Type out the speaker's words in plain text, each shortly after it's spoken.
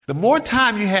The more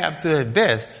time you have to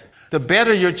invest, the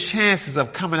better your chances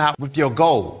of coming out with your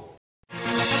goal.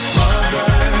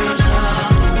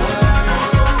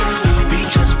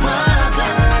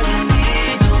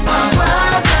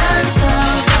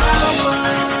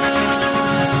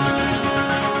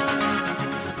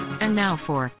 And now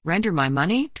for Render My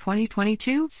Money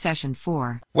 2022 Session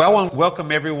 4. Well, I want to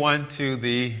welcome everyone to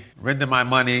the Render My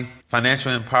Money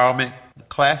Financial Empowerment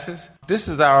classes. This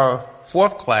is our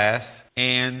fourth class,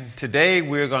 and today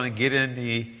we're going to get in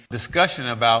the discussion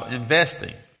about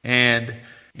investing. And,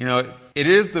 you know, it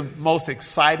is the most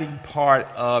exciting part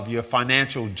of your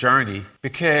financial journey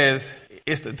because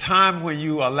it's the time when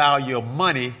you allow your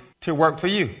money to work for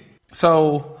you.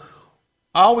 So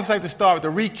I always like to start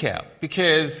with a recap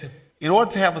because in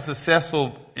order to have a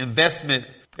successful investment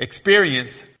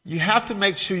experience, you have to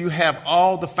make sure you have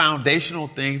all the foundational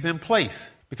things in place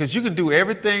because you can do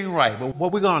everything right. But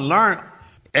what we're going to learn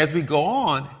as we go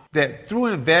on, that through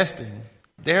investing,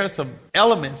 there are some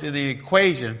elements in the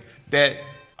equation that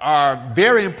are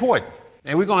very important.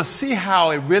 And we're going to see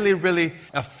how it really, really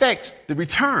affects the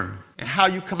return and how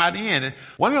you come out in. And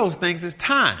one of those things is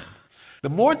time. The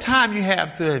more time you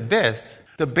have to invest,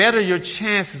 the better your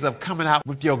chances of coming out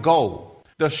with your goal.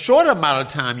 The shorter amount of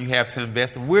time you have to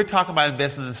invest, and we're talking about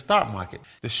investing in the stock market,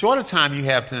 the shorter time you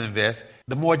have to invest,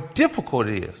 the more difficult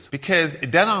it is because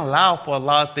it doesn't allow for a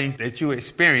lot of things that you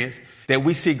experience that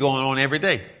we see going on every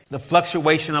day. The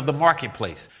fluctuation of the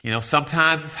marketplace. You know,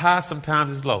 sometimes it's high,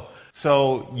 sometimes it's low.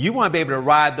 So you want to be able to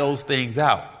ride those things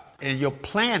out. And your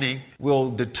planning will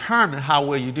determine how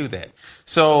well you do that.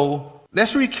 So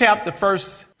let's recap the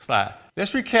first slide.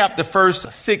 Let's recap the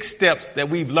first 6 steps that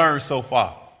we've learned so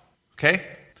far. Okay?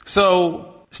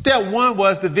 So step 1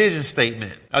 was the vision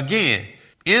statement. Again,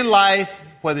 in life,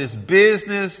 whether it's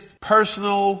business,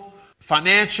 personal,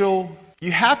 financial,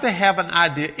 you have to have an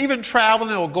idea. Even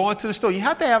traveling or going to the store, you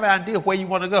have to have an idea of where you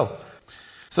want to go.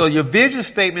 So your vision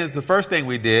statement is the first thing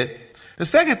we did. The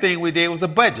second thing we did was a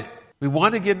budget. We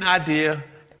want to get an idea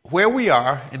where we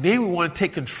are, and then we want to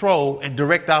take control and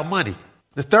direct our money.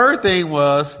 The third thing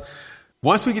was,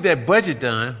 once we get that budget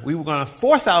done, we were going to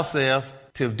force ourselves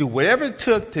to do whatever it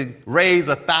took to raise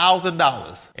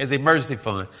 $1,000 as an emergency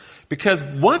fund. Because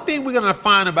one thing we're going to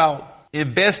find about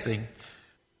investing,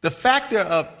 the factor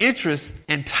of interest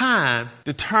and time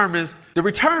determines the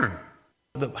return.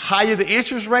 The higher the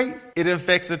interest rate, it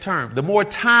affects the term. The more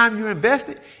time you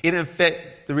invest it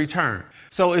affects the return.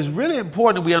 So it's really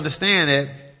important that we understand that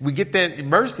we get that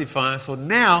emergency fund. So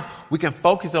now we can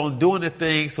focus on doing the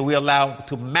things so we allow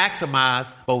to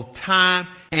maximize both time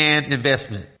and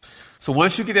investment. So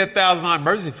once you get that $1,000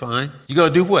 emergency fund, you're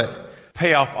going to do what?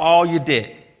 Pay off all your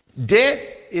debt.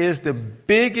 Debt is the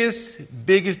biggest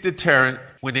deterrent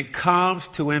when it comes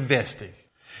to investing.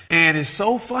 And it's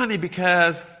so funny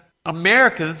because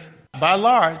Americans, by and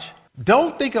large,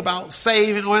 don't think about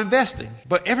saving or investing,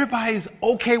 but everybody's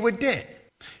okay with debt.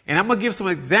 And I'm going to give some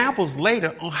examples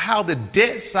later on how the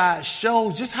debt side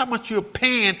shows just how much you're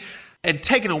paying and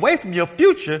taking away from your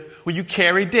future when you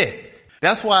carry debt.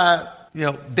 That's why,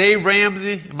 Dave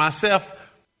Ramsey and myself,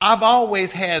 I've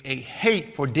always had a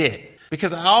hate for debt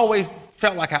because I always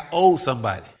felt like I owed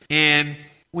somebody. And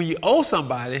when you owe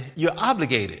somebody, you're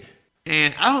obligated.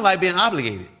 And I don't like being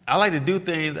obligated. I like to do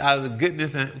things out of the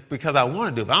goodness and because I want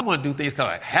to do it. But I want to do things because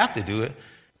I have to do it,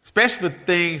 especially for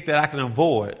things that I can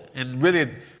avoid and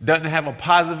really doesn't have a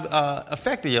positive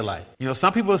effect in your life.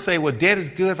 Some people say, well, debt is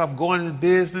good if I'm going into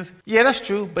business. Yeah, that's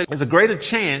true. But there's a greater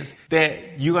chance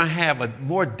that you're going to have a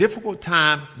more difficult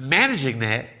time managing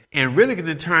that and really can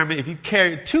determine if you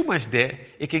carry too much debt,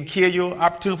 it can kill your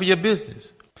opportunity for your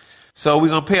business. So we're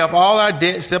going to pay off all our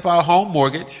debt except our home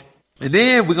mortgage. And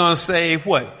then we're going to save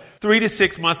 3 to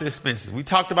 6 months of expenses. We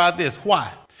talked about this.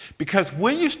 Why? Because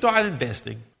when you start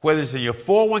investing, whether it's in your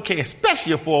 401k,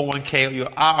 especially your 401k or your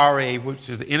IRA, which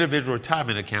is the individual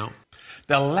retirement account,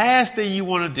 the last thing you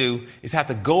want to do is have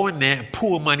to go in there and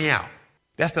pull money out.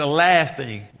 That's the last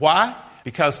thing. Why?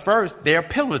 Because first, there are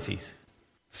penalties.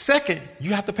 Second,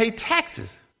 you have to pay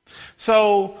taxes.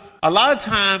 So a lot of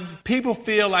times people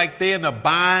feel like they're in a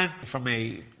bind from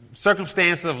a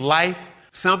circumstance of life.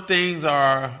 Some things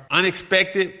are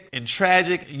unexpected and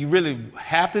tragic, and you really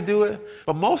have to do it.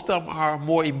 But most of them are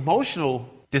more emotional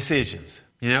decisions,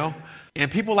 And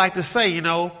people like to say,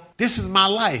 this is my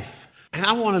life, and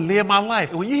I want to live my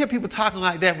life. And when you hear people talking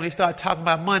like that, when they start talking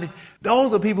about money,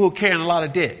 those are people who are carrying a lot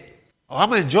of debt. Oh, I'm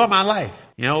going to enjoy my life.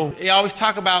 They always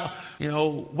talk about,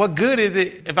 what good is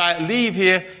it if I leave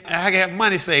here and I can have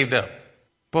money saved up?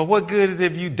 But what good is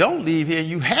it if you don't leave here and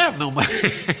you have no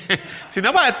money? See,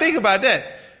 nobody think about that.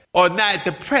 Or not at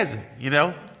the present,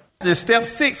 In step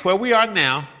 6, where we are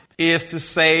now, is to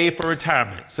save for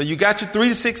retirement. So you got your 3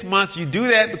 to 6 months. You do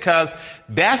that because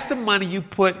that's the money you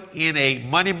put in a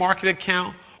money market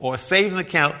account or a savings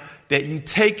account that you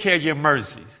take care of your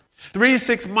emergencies. 3 to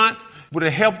 6 months would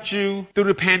have helped you through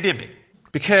the pandemic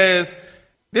because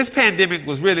this pandemic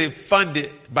was really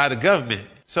funded by the government.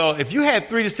 So if you had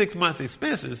 3 to 6 months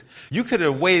expenses, you could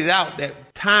have waited out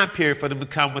that time period for them to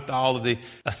come with all of the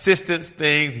assistance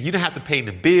things. You don't have to pay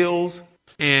the bills,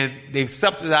 and they've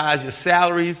subsidized your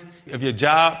salaries of your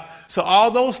job. So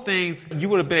all those things, you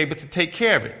would have been able to take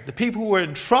care of it. The people who were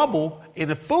in trouble in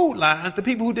the food lines, the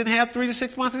people who didn't have 3 to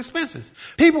 6 months expenses.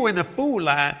 People were in the food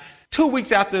line 2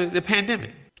 weeks after the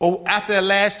pandemic or after their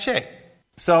last check.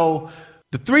 So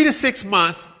the 3 to 6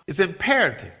 months is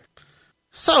imperative.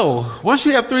 So once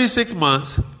you have 3 to 6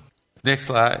 months, next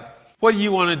slide, what do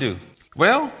you want to do?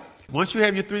 Well, once you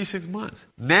have your 3 to 6 months,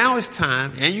 now it's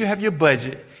time, and you have your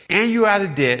budget, and you're out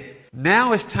of debt.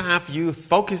 Now it's time for you to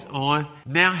focus on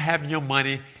now having your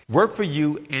money work for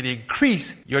you and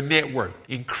increase your net worth.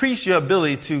 Increase your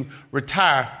ability to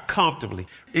retire comfortably.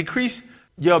 Increase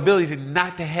your ability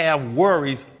not to have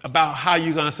worries about how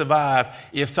you're going to survive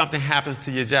if something happens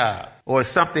to your job or if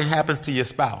something happens to your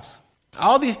spouse.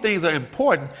 All these things are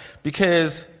important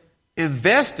because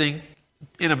investing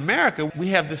in America, we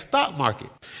have the stock market.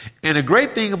 And the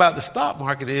great thing about the stock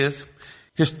market is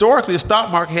historically, the stock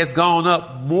market has gone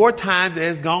up more times than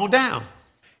it's gone down.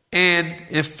 And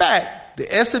in fact,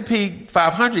 the S&P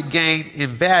 500 gained in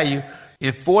value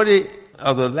in 40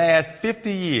 of the last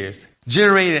 50 years,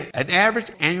 generating an average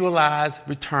annualized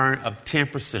return of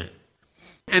 10%.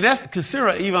 And that's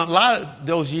considered even a lot of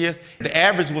those years, the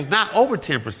average was not over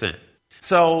 10%.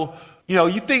 So,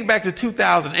 you think back to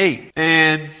 2008,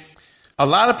 and a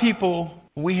lot of people,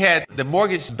 when we had the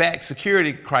mortgage-backed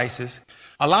security crisis,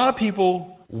 a lot of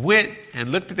people went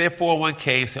and looked at their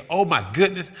 401k and said, oh my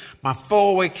goodness, my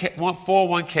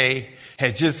 401k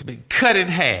has just been cut in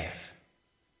half.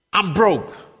 I'm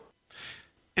broke.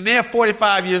 And they're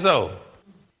 45 years old.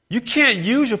 You can't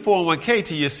use your 401k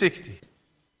till you're 60.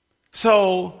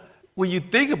 So when you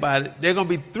think about it, there are going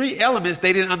to be 3 elements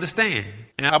they didn't understand.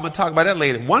 And I'm going to talk about that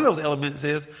later. One of those elements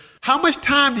is, how much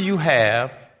time do you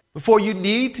have before you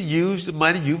need to use the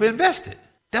money you've invested?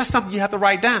 That's something you have to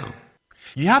write down.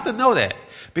 You have to know that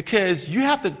because you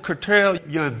have to curtail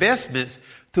your investments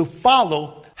to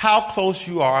follow how close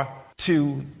you are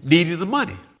to needing the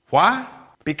money. Why?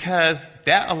 Because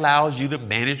that allows you to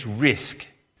manage risk.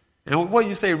 And what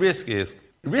you say risk is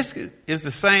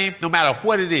the same no matter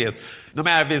what it is. No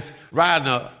matter if it's riding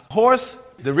a horse,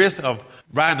 the risk of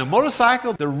riding a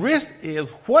motorcycle, the risk is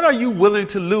what are you willing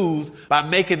to lose by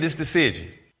making this decision?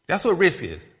 That's what risk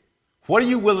is. What are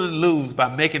you willing to lose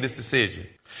by making this decision?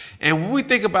 And when we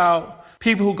think about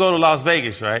people who go to Las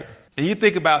Vegas, right? And you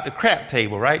think about the crap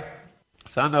table, right?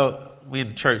 So I know we in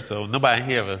the church, so nobody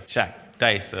here ever shot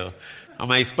dice, so I'm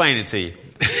going to explain it to you.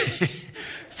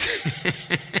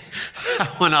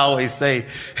 I want to always say,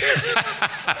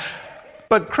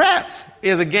 but craps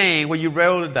is a game where you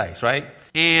roll the dice, right?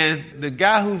 And the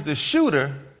guy who's the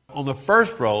shooter on the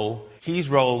first roll, he's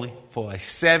rolling for a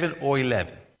 7 or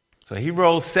 11. So he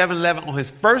rolls 7, 11 on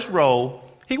his first roll,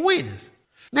 he wins.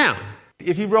 Now,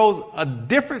 if he rolls a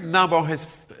different number on his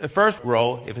first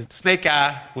roll, if it's snake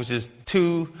eye, which is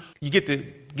 2, you get to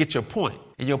get your point.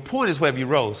 And your point is wherever you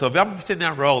roll. So if I'm sitting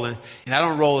there rolling and I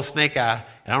don't roll a snake eye,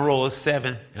 and I don't roll a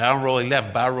 7, and I don't roll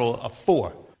 11, but I roll a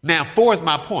 4. Now, 4 is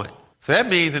my point. So that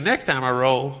means the next time I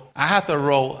roll, I have to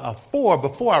roll a 4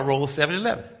 before I roll 7,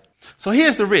 11. So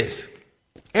here's the risk.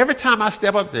 Every time I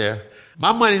step up there,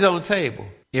 my money's on the table.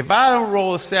 If I don't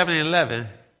roll a 7 and 11,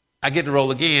 I get to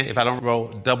roll again if I don't roll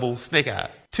double snake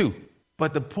eyes, 2.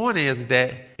 But the point is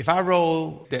that if I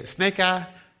roll that snake eye,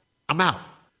 I'm out.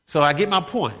 So I get my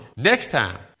point. Next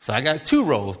time, so I got 2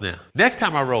 rolls now. Next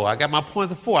time I roll, I got my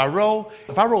points of 4. I roll.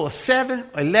 If I roll a 7,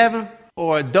 11,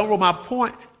 or don't roll my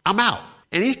point, I'm out.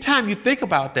 And each time you think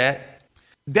about that,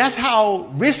 that's how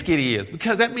risky it is,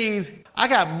 because that means I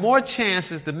got more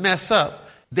chances to mess up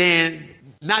than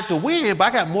not to win, but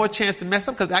I got more chance to mess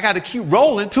up because I got to keep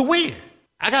rolling to win.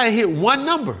 I got to hit one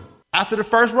number after the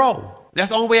first roll. That's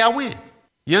the only way I win.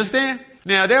 You understand?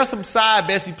 Now, there are some side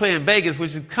bets you play in Vegas,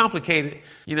 which is complicated,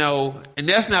 and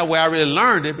that's not where I really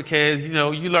learned it because,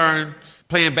 you learn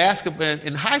playing basketball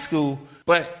in high school,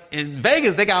 but in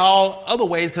Vegas, they got all other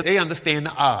ways because they understand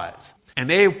the odds. And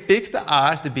they fix the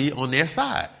odds to be on their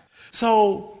side.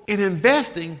 So in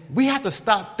investing, we have to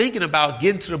stop thinking about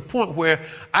getting to the point where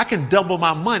I can double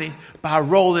my money by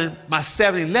rolling my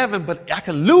 7-11, but I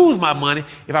can lose my money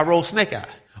if I roll snake eye.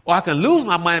 Or I can lose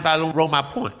my money if I don't roll my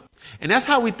point. And that's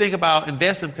how we think about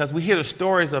investing, because we hear the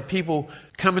stories of people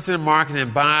coming to the market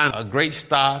and buying a great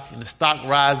stock, and the stock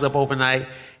rises up overnight,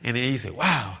 and then you say,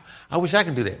 wow, I wish I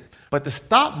could do that. But the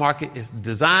stock market is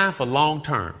designed for long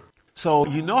term. So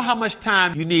you know how much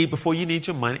time you need before you need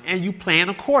your money, and you plan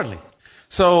accordingly.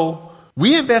 So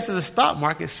we invest in the stock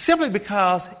market simply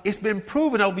because it's been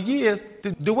proven over years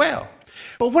to do well.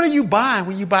 But what are you buying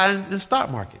when you buy in the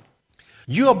stock market?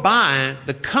 You're buying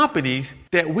the companies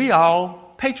that we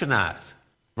all patronize,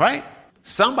 right?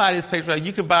 Somebody's patronizing.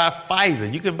 You can buy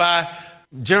Pfizer. You can buy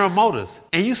General Motors.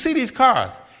 And you see these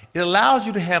cars. It allows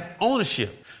you to have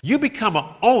ownership. You become an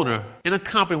owner in a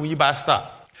company when you buy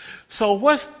stock. So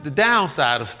what's the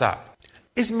downside of stock?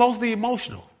 It's mostly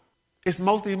emotional. It's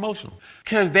mostly emotional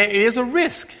because there is a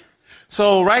risk.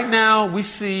 So right now we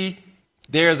see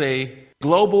there's a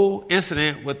global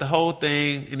incident with the whole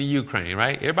thing in the Ukraine,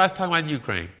 right? Everybody's talking about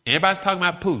Ukraine. Everybody's talking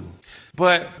about Putin.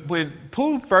 But when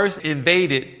Putin first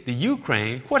invaded the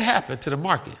Ukraine, what happened to the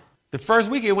market? The first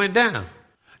week it went down.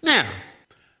 Now,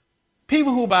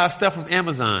 people who buy stuff from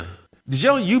Amazon, did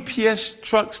your UPS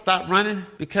truck stop running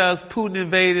because Putin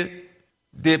invaded?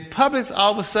 Did Publix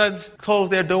all of a sudden close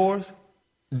their doors?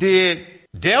 Did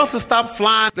Delta stop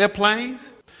flying their planes?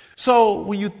 So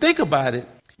when you think about it,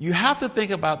 you have to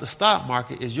think about the stock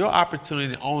market as your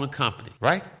opportunity to own a company,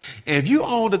 right? And if you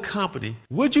owned a company,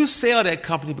 would you sell that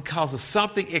company because of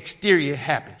something exterior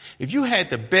happened? If you had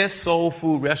the best soul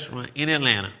food restaurant in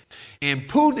Atlanta and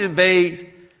Putin invades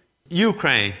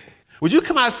Ukraine, would you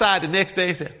come outside the next day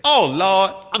and say, oh,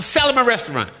 Lord, I'm selling my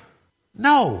restaurant?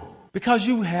 No, because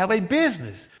you have a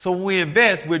business. So when we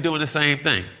invest, we're doing the same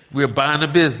thing. We're buying a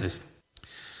business.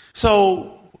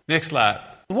 So next slide.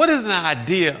 What is the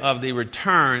idea of the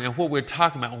return and what we're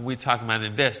talking about when we're talking about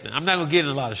investing? I'm not going to get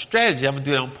into a lot of strategy. I'm going to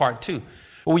do it on part 2.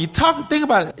 But when you think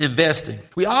about investing,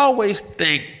 we always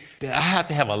think that I have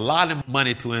to have a lot of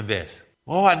money to invest.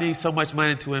 Oh, I need so much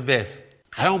money to invest.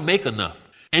 I don't make enough.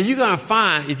 And you're going to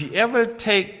find if you ever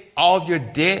take all of your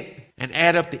debt and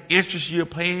add up the interest you're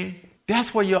paying,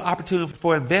 that's where your opportunity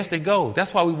for investing goes.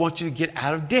 That's why we want you to get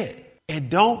out of debt. And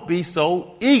don't be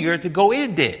so eager to go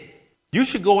in debt. You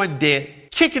should go in debt,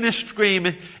 kicking and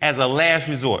screaming as a last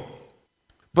resort.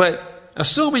 But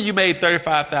assuming you made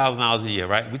 $35,000 a year,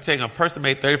 right? We're taking a person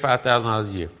made $35,000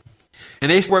 a year.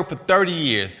 And they work for 30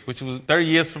 years, which was 30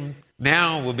 years from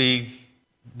now will be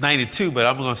 92, but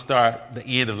I'm going to start the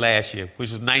end of last year,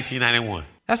 which was 1991.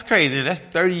 That's crazy. That's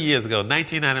 30 years ago,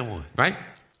 1991, right?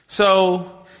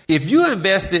 So if you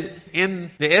invested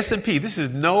in the S&P, this is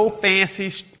no fancy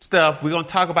stuff. We're going to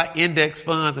talk about index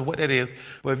funds and what that is.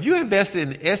 But if you invested in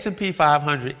the S&P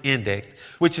 500 index,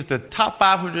 which is the top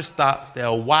 500 stocks that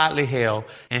are widely held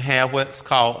and have what's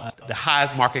called the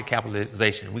highest market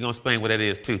capitalization. We're going to explain what that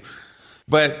is too.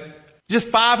 But just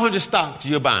 500 stocks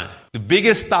you're buying. The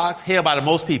biggest stocks held by the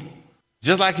most people.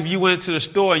 Just like if you went to the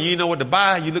store and you know what to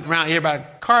buy, you look around everybody's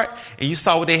cart and you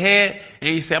saw what they had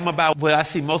and you say, I'm going to buy what I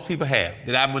see most people have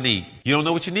that I'm going to need. You don't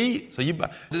know what you need, so you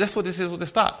buy. That's what this is with the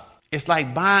stock. It's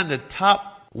like buying the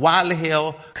top widely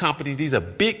held companies. These are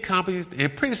big companies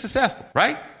and pretty successful,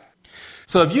 right?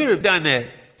 So if you'd have done that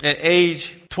at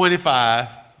age 25,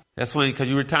 that's when, because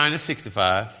you're retiring at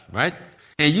 65, right?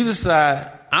 And you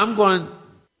decide,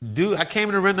 I came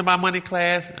in to render my money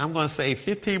class. I'm going to save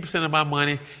 15% of my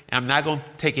money, and I'm not going to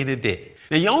take any debt.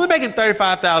 Now, you're only making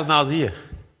 $35,000 a year.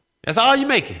 That's all you're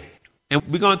making. And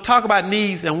we're going to talk about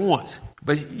needs and wants.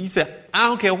 But you said, I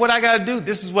don't care what I got to do.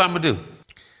 This is what I'm going to do.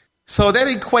 So that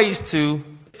equates to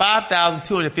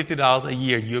 $5,250 a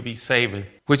year you'll be saving,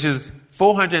 which is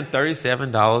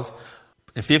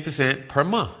 $437.50 per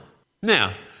month.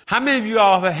 Now, how many of you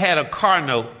all have had a car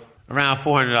note around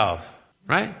 $400?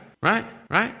 Right?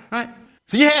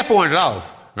 So you had $400,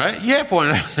 right? You had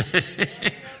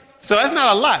 $400. So that's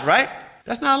not a lot, right?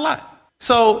 That's not a lot.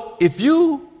 So if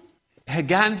you had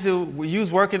you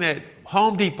was working at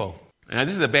Home Depot. Now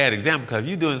this is a bad example because if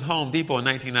you're doing Home Depot in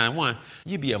 1991,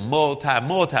 you'd be a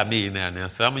multi-millionaire now.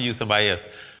 So I'm going to use somebody else.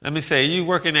 Let me say you're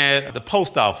working at the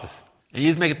post office and you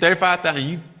was making $35,000 and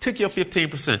you took your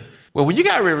 15%. Well, when you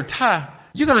got ready to retire,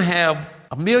 you're going to have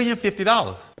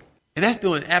 $1,050,000. And that's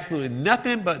doing absolutely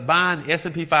nothing but buying the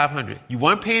S&P 500. You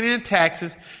weren't paying any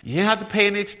taxes. You didn't have to pay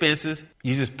any expenses.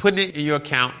 You're just putting it in your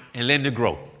account and letting it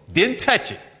grow. Didn't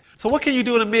touch it. So what can you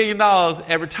do with $1 million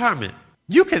at retirement?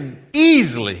 You can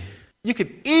easily, now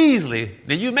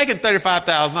you're making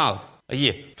 $35,000 a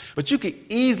year, but you can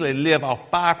easily live off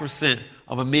 5%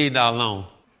 of $1 million loan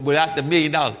without the $1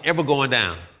 million ever going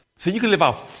down. So you can live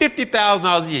off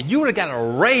 $50,000 a year. You would have got a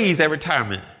raise at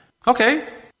retirement. Okay.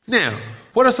 Now,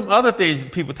 what are some other things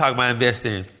people talk about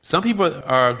investing in? Some people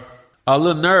are a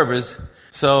little nervous,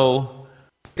 so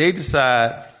they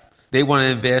decide, they want to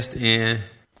invest in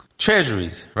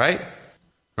treasuries, right?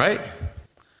 Right?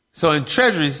 So in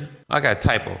treasuries, I got a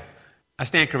typo. I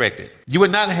stand corrected. You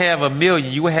would not have $1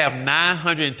 million. You would have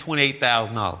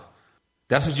 $928,000.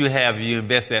 That's what you have if you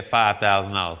invest that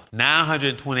 $5,000.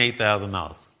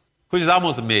 $928,000, which is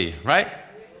almost $1 million, right?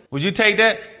 Would you take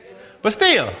that? But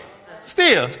still. Let's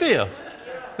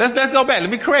go back. Let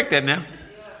me correct that now.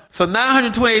 So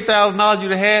 $928,000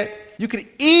 you'd have had, you could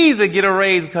easily get a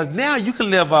raise because now you can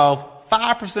live off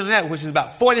 5% of that, which is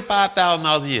about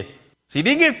 $45,000 a year. So you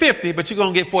didn't get 50, but you're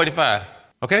going to get 45.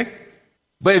 Okay?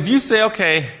 But if you say,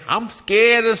 okay, I'm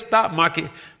scared of the stock market,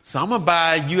 so I'm going to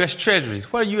buy U.S.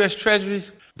 Treasuries. What are U.S.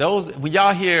 Treasuries? Those, when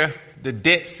y'all hear the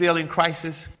debt ceiling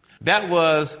crisis, that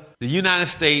was the United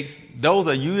States. Those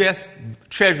are U.S.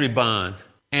 Treasury bonds.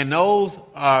 And those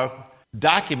are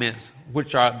documents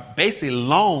which are basically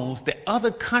loans that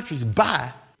other countries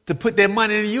buy to put their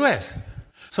money in the U.S.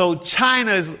 So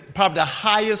China is probably the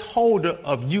highest holder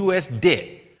of U.S. debt.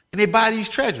 And they buy these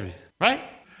treasuries, right?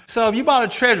 So if you bought a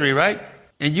treasury, right,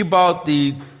 and you bought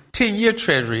the 10-year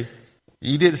treasury,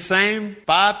 you did the same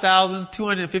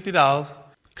 $5,250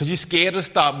 because you're scared of the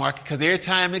stock market because every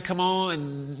time it come on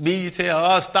and media tell,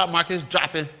 the stock market is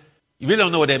dropping, you really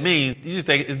don't know what that means. You just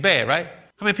think it's bad, right?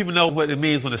 How many people know what it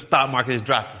means when the stock market is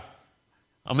dropping?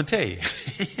 I'm going to tell you.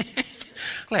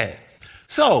 Glad.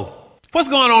 So what's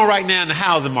going on right now in the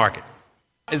housing market?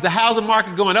 Is the housing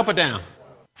market going up or down?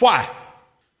 Why?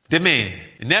 Demand.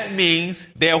 And that means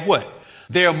there are what?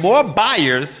 There are more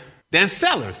buyers than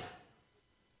sellers.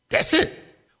 That's it.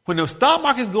 When the stock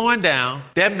market is going down,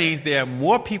 that means there are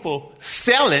more people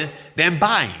selling than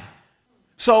buying.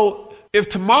 So if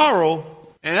tomorrow,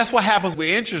 and that's what happens with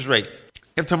interest rates.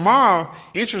 If tomorrow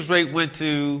interest rate went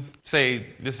to, say,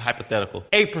 this is hypothetical,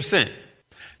 8%,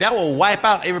 that will wipe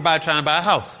out everybody trying to buy a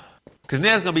house because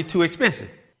now it's going to be too expensive.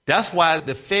 That's why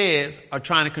the feds are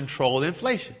trying to control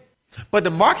inflation. But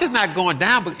the market's not going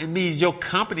down, but it means your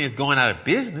company is going out of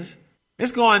business.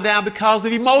 It's going down because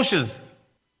of emotions.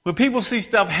 When people see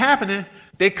stuff happening,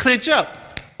 they clench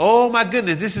up. Oh my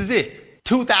goodness, this is it.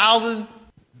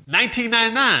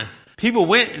 1999. People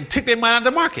went and took their money out of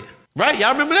the market. Right?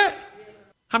 Y'all remember that?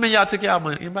 How many of y'all took y'all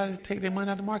money? Anybody take their money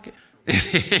out of the market?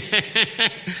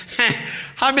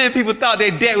 How many people thought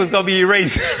their debt was going to be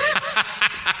erased?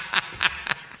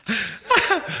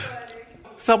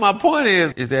 So my point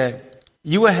is that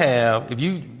you will have, if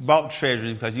you bought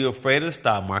treasury because you're afraid of the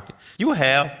stock market, you will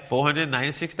have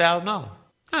 $496,000.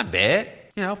 Not bad.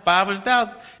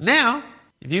 $500,000. Now,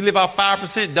 if you live off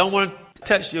 5%, don't want to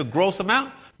touch your gross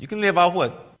amount, you can live off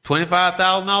what?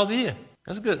 $25,000 a year.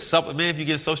 That's a good supplement if you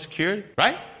get Social Security,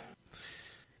 right?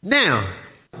 Now,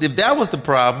 if that was the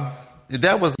problem, if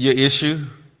that was your issue,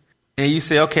 and you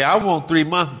say, okay, I want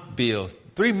 3-month bills.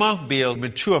 3-month bills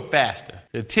mature faster.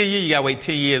 The 10 years, you got to wait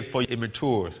 10 years before it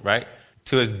matures, right?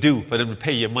 Till it's due for them to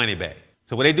pay your money back.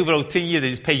 So what they do for those 10 years, they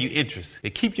just pay you interest. They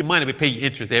keep your money, but pay you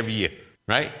interest every year,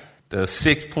 right? The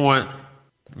 6-point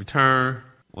return,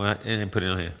 well, and put it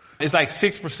on here. It's like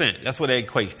 6%. That's what that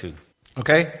equates to,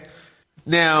 okay?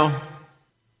 Now,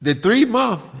 the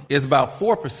 3-month is about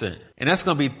 4%, and that's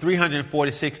going to be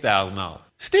 $346,000.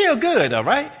 Still good, though,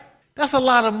 right? That's a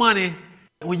lot of money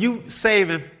when you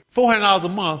saving $400 a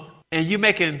month and you're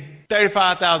making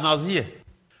 $35,000 a year.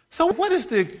 So what is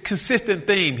the consistent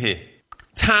theme here?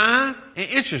 Time and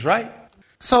interest, right?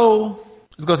 So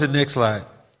let's go to the next slide.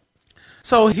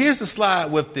 So here's the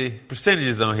slide with the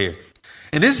percentages on here.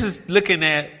 And this is looking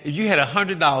at if you had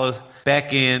 $100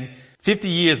 back in 50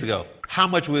 years ago, how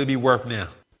much would it be worth now?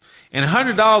 And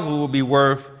 $100 will be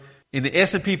worth in the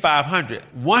S&P 500.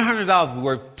 $100 will be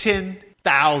worth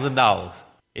 $10,000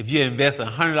 if you invest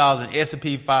 $100 in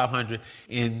S&P 500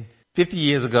 in 50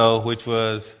 years ago, which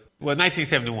was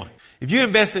 1971. If you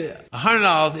invested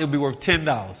 $100, it would be worth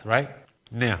 $10, right?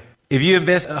 Now, if you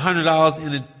invest $100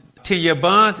 in a 10-year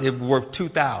bonds, it would be worth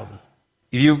 $2,000.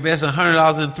 If you invest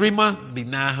 $100 in 3 months, it would be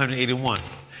 $981.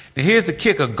 Now, here's the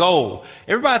kicker, gold.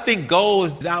 Everybody think gold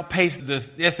is outpacing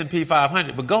the S&P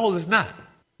 500, but gold is not.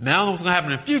 Now, I don't know what's going to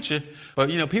happen in the future, but,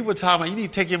 people are talking about you need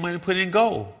to take your money and put it in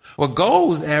gold. Well,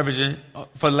 gold is averaging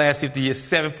for the last 50 years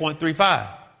 7.35.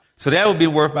 So that would be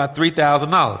worth about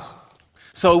 $3,000.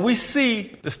 So we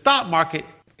see the stock market,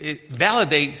 it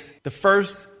validates the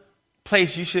first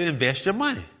place you should invest your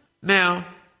money. Now,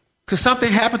 could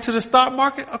something happen to the stock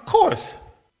market? Of course.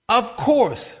 Of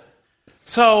course.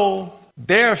 So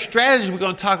there are strategies we're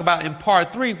going to talk about in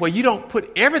part 3 where you don't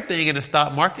put everything in the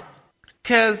stock market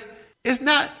because it's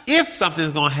not if something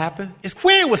is going to happen, it's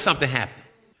when will something happen.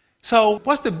 So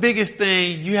what's the biggest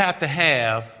thing you have to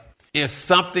have if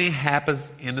something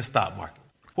happens in the stock market?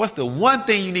 What's the one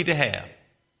thing you need to have?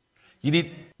 You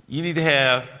need to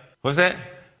have, what's that?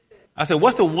 I said,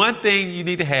 what's the one thing you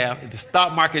need to have if the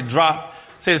stock market drop?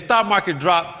 Say the stock market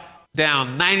drop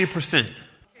down 90%.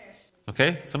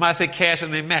 Okay? Somebody say cash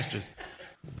on their mattress.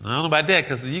 I don't know about that,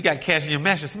 because you got cash in your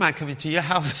mattress, somebody come into your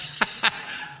house.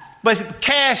 But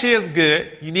cash is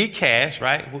good. You need cash,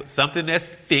 right? Something that's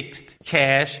fixed,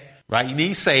 cash, right? You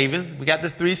need savings. We got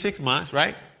this 3-6 months,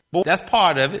 right? But that's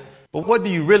part of it. But what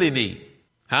do you really need?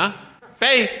 Huh?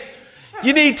 Faith.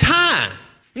 You need time.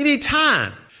 You need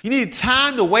time. You need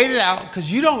time to wait it out,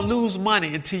 because you don't lose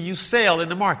money until you sell in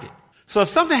the market. So if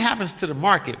something happens to the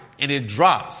market and it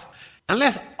drops,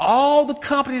 unless all the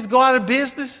companies go out of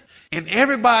business and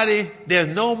there's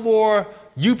no more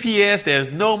UPS, there's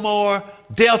no more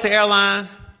Delta Airlines,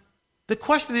 the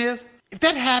question is, if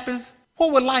that happens,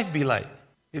 what would life be like?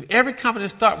 If every company in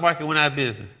the stock market went out of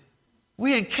business?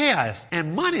 We're in chaos,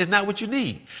 and money is not what you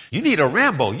need. You need a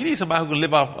Rambo. You need somebody who can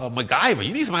live off MacGyver.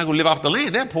 You need somebody who can live off the land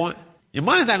at that point. Your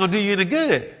money's not going to do you any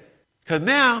good, because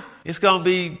now it's going to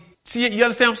be, see, you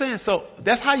understand what I'm saying? So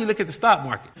that's how you look at the stock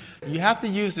market. You have to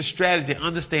use the strategy,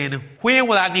 understanding when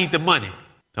will I need the money,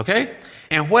 okay?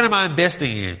 And what am I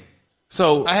investing in?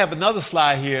 So I have another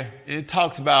slide here, and it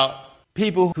talks about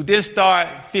people who didn't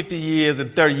start 50 years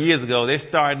and 30 years ago. They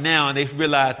start now, and they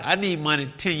realize, I need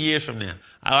money 10 years from now.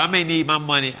 I may need my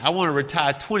money. I want to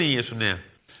retire 20 years from now.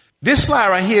 This slide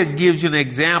right here gives you an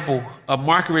example of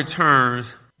market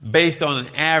returns based on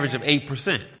an average of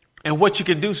 8%, and what you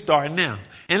can do starting now.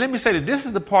 And let me say that this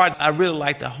is the part I really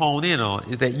like to hone in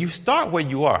on, is that you start where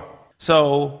you are.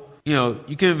 So,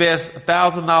 you can invest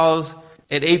 $1,000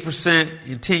 at 8%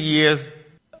 in 10 years,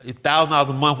 $1,000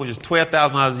 a month, which is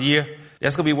 $12,000 a year.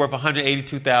 That's going to be worth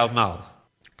 $182,000.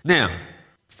 Now,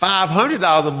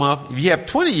 $500 a month, if you have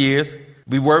 20 years,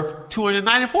 be worth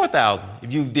 $294,000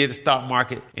 if you did the stock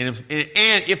market and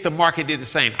if the market did the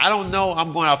same. I don't know.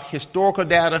 I'm going off historical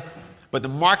data, but the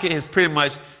market has pretty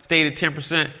much stayed at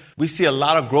 10%. We see a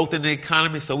lot of growth in the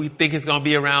economy, so we think it's going to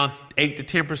be around 8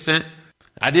 to 10%.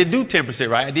 I didn't do 10%,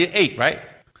 right? I did 8, right?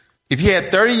 If you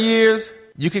had 30 years,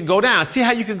 you can go down. See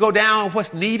how you can go down on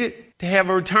what's needed to have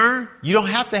a return? You don't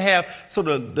have to have, so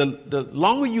the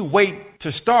longer you wait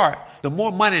to start, the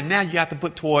more money now you have to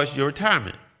put towards your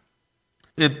retirement.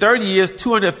 In 30 years,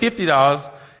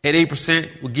 $250 at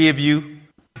 8% will give you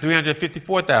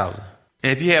 $354,000.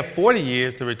 And if you have 40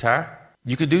 years to retire,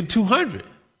 you can do 200,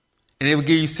 and it will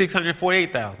give you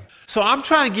 $648,000. So I'm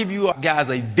trying to give you guys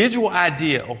a visual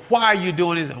idea of why you're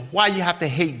doing this and why you have to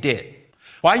hate debt.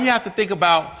 Why you have to think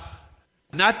about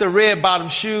not the red bottom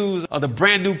shoes or the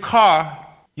brand new car.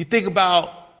 You think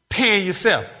about paying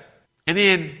yourself and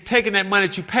then taking that money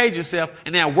that you paid yourself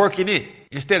and now working it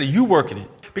instead of you working it.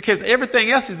 Because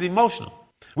everything else is emotional.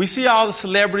 We see all the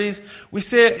celebrities. We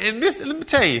see, and this, let me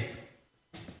tell you,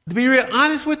 to be real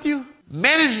honest with you,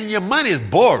 managing your money is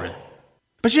boring.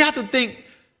 But you have to think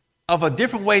of a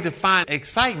different way to find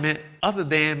excitement other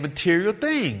than material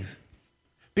things.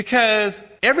 Because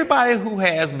everybody who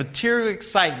has material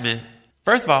excitement,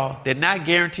 first of all, they're not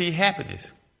guaranteed happiness.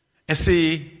 And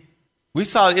see, we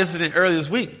saw the incident earlier this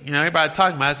week. Everybody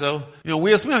talking about it. So,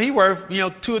 Will Smith, he worth,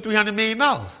 $200 or $300 million.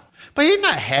 But he's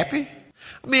not happy.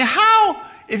 I mean, how,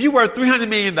 if you worth $300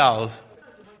 million,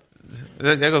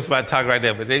 there goes somebody talking right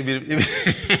there, but they be,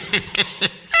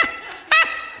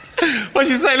 what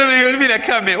you say? Let me that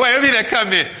comment. Wait, let me that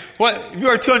comment. What, if you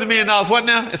worth $200 million, what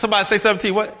now? If somebody say something to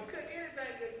you, what?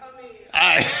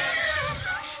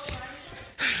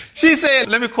 She said,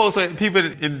 let me quote some people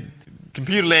in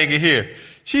computer land here.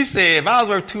 She said, if I was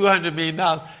worth $200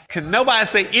 million, can nobody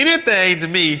say anything to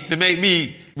me to make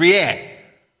me react?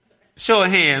 Show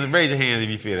of hands, raise your hands if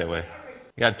you feel that way.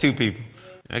 I got two people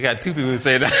who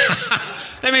say that.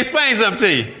 Let me explain something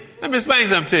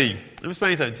to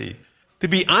you. To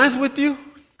be honest with you,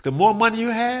 the more money you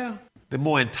have, the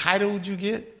more entitled you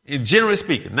get. And generally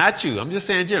speaking, not you, I'm just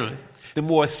saying generally. The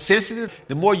more sensitive,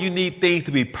 the more you need things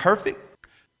to be perfect,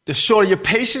 the shorter your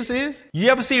patience is. You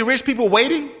ever seen rich people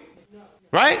waiting?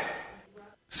 Right?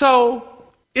 So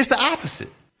it's the opposite.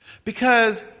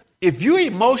 Because if you're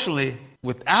emotionally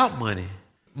without money,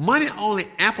 money only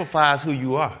amplifies who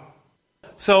you are.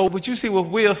 So what you see with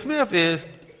Will Smith is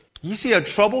you see a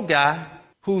troubled guy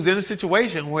who's in a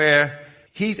situation where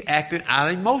he's acting out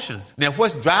of emotions. Now,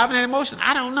 what's driving that emotion?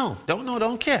 I don't know.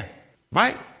 Don't care.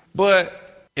 Right?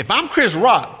 But if I'm Chris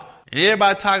Rock and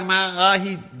everybody talking about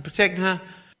he protecting her,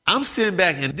 I'm sitting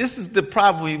back, and this is the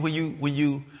problem when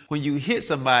you hit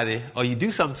somebody or you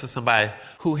do something to somebody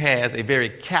who has a very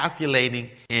calculating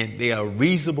and they are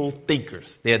reasonable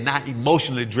thinkers. They're not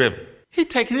emotionally driven. He's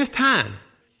taking his time.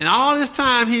 And all this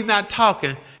time he's not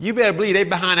talking, you better believe they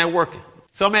behind that working.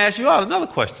 So I'm going to ask you all another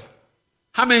question.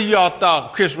 How many of y'all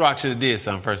thought Chris Rock should have did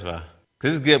something, first of all?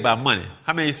 Because it's good about money.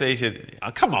 How many of you say he should? Oh,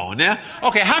 come on now.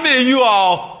 Okay, how many of you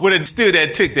all would have stood there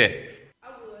and took that? I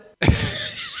would.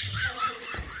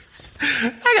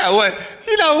 I got what?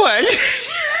 You know what?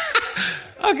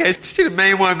 Okay, she the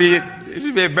main one be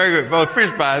a burger, both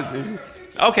French fries.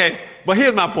 Okay, but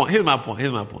here's my point.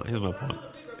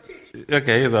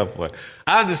 Okay, here's our point.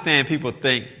 I understand people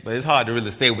think, but it's hard to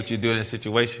really say what you do in a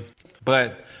situation.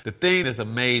 But the thing that's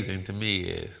amazing to me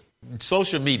is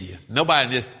social media. Nobody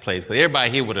in this place, because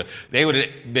everybody here they would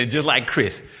have been just like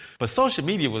Chris. But social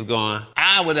media was going,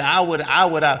 I would.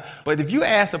 But if you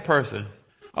ask a person,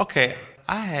 okay,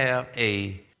 I have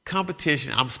a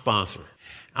competition I'm sponsoring.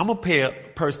 I'm going to pay a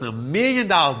person $1 million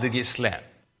to get slapped.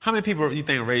 How many people you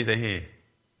think raise their hand?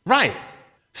 Right.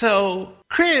 So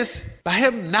Chris, by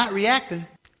him not reacting,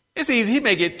 it's easy. He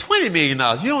may get $20 million.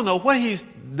 You don't know what he's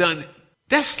done.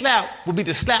 That slap will be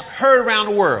the slap heard around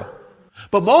the world.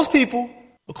 But most people,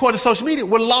 according to social media,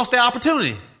 would have lost their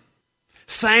opportunity.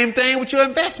 Same thing with your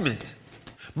investments.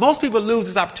 Most people lose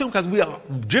this opportunity because we are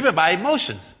driven by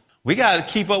emotions. We got to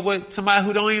keep up with somebody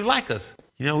who don't even like us.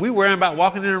 You know, we worrying about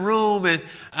walking in a room, and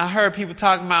I heard people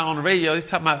talking about on the radio. He's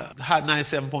talking about Hot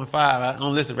 97.5. I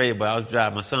don't listen to radio, but I was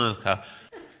driving my son's car.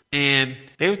 And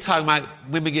they were talking about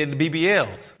women getting the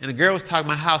BBLs. And the girl was talking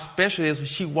about how special it is when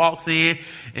she walks in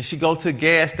and she goes to the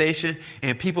gas station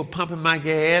and people pumping my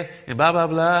gas and blah, blah,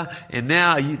 blah. And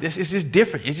now it's just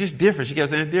different. It's just different. She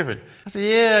kept saying it's different. I said,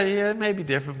 yeah, it may be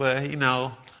different, but,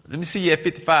 let me see you at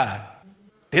 55.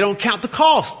 They don't count the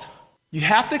cost. You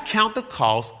have to count the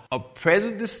cost of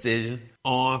present decisions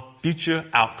on future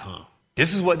outcome.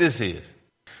 This is what this is.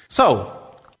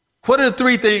 So, what are the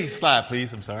three things? Slide,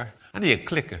 please. I'm sorry. I need a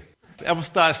clicker. I'm going to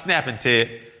start snapping, Ted.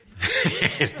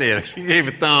 Instead, he gave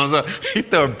a thumbs up. He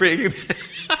threw a brick.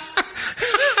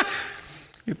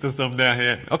 He threw something down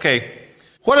here. Okay.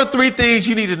 What are three things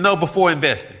you need to know before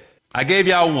investing? I gave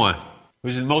y'all one,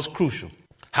 which is most crucial.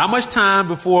 How much time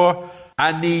before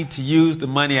I need to use the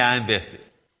money I invested?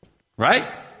 Right?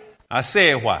 I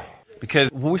said why.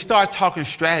 Because when we start talking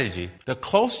strategy, the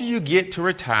closer you get to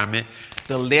retirement,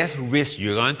 the less risk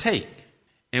you're going to take.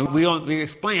 And we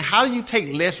explain how do you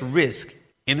take less risk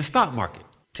in the stock market.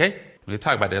 Okay? We'll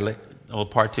talk about that later, on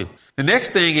part 2. The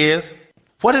next thing is,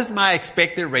 what is my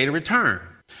expected rate of return?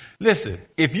 Listen,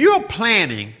 if you're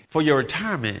planning for your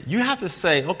retirement, you have to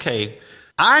say, okay,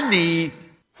 I need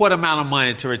what amount of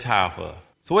money to retire for?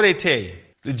 So what they tell you?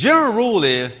 The general rule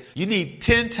is you need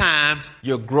 10 times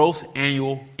your gross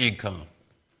annual income.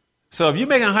 So if you're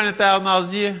making $100,000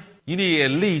 a year, you need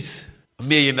at least $1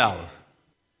 million.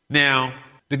 Now,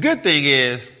 the good thing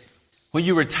is when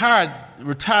you retire,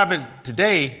 retirement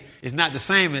today is not the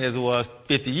same as it was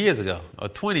 50 years ago or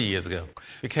 20 years ago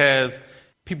because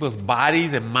people's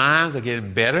bodies and minds are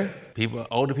getting better.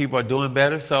 Older people are doing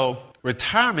better. So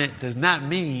retirement does not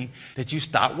mean that you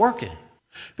stop working.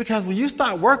 Because when you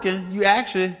start working, you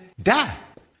actually die.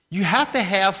 You have to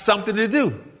have something to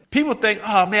do. People think,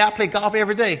 oh man, I play golf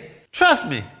every day. Trust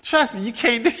me, you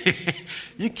can't do it.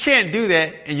 You can't do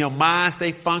that and your mind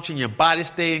stay functioning, your body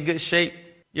stay in good shape.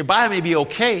 Your body may be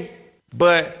okay,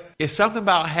 but it's something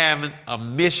about having a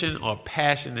mission or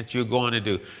passion that you're going to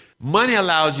do. Money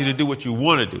allows you to do what you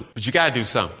want to do, but you got to do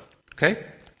something, okay?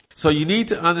 So you need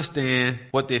to understand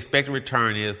what the expected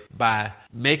return is by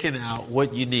making out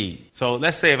what you need. So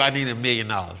let's say if I need $1 million,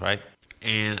 right?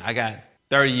 And I got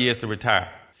 30 years to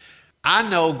retire. I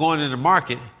know going in the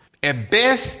market, at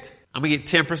best, I'm going to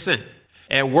get 10%.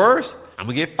 At worst, I'm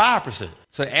going to get 5%.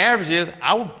 So the average is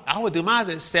I would do mine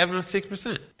at 7 or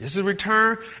 6%. This is a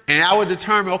return, and I would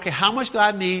determine, okay, how much do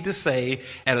I need to save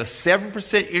at a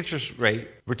 7% interest rate,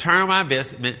 return on my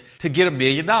investment, to get $1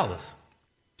 million?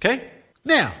 Okay?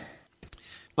 Now,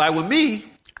 like with me,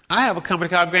 I have a company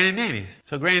called Granny Nanny's.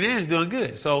 So Granny Nanny's doing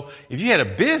good. So if you had a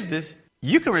business,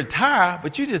 you can retire,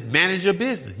 but you just manage your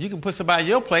business. You can put somebody in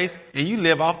your place and you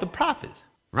live off the profits,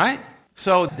 right?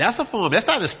 So that's a form. That's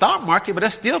not the stock market, but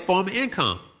that's still a form of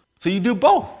income. So you do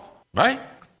both, right?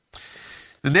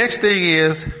 The next thing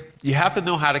is you have to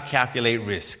know how to calculate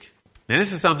risk. Now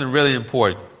this is something really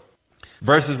important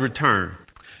versus return.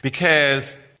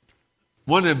 Because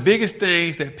one of the biggest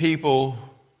things that people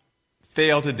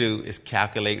fail to do is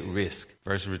calculate risk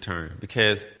versus return.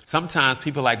 Because sometimes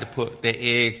people like to put their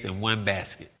eggs in one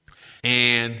basket.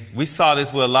 And we saw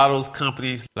this with a lot of those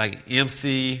companies like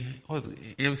MC,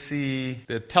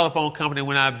 the telephone company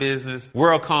went out of business,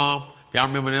 WorldCom. Y'all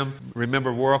remember them?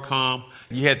 Remember WorldCom?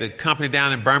 You had the company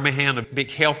down in Birmingham, the big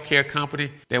healthcare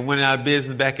company that went out of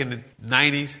business back in the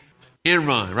 90s.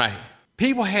 Enron, right.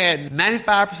 People had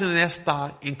 95% of their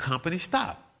stock in company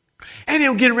stock. And they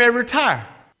were getting ready to retire.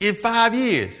 in 5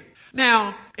 years.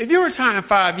 Now, if you're retiring in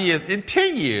 5 years, in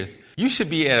 10 years, you should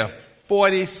be at a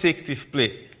 40-60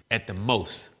 split at the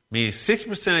most. Meaning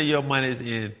 6% of your money is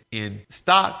in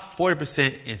stocks,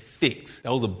 40% in fixed.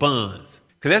 Those are bonds.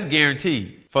 Because that's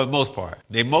guaranteed for the most part.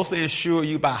 They mostly insure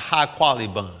you by high quality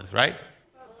bonds, right?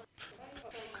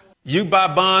 You buy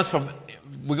bonds from,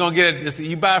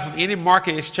 you buy it from any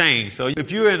market exchange. So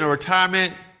if you're in a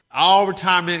retirement, all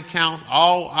retirement accounts,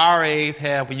 all IRAs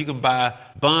have where you can buy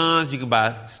bonds, you can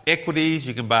buy equities,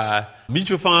 you can buy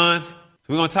mutual funds. So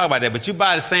we're going to talk about that. But you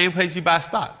buy the same place you buy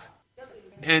stocks.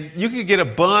 And you can get a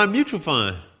bond mutual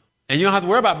fund. And you don't have to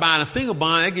worry about buying a single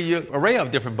bond. They give you an array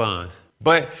of different bonds.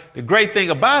 But the great thing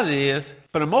about it is,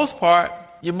 for the most part,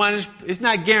 your money it's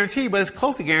not guaranteed, but it's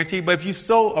close to guaranteed. But if you're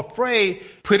so afraid,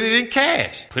 put it in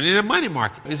cash. Put it in a money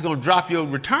market. It's going to drop your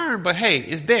return, but hey,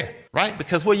 it's there, right?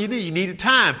 Because what you need the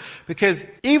time. Because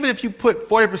even if you put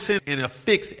 40% in a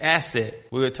fixed asset,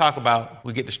 we will talk about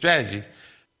when we get the strategies,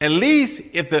 at least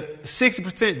if the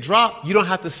 60% drop, you don't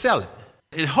have to sell it.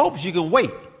 In hopes you can wait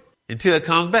until it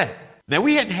comes back. Now,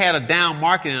 we hadn't had a down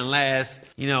market in the last,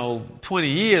 20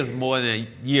 years more than a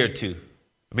year or two.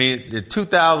 I mean, the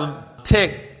 2000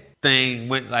 tech thing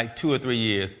went like 2 or 3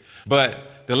 years.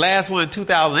 But the last one in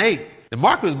 2008, the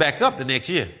market was back up the next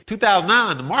year.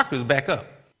 2009, the market was back up.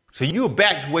 So you were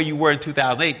back to where you were in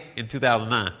 2008 and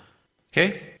 2009.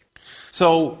 Okay?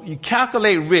 So you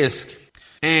calculate risk,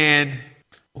 and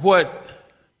what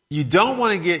you don't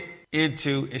want to get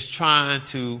into is trying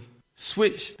to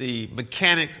switch the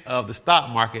mechanics of the stock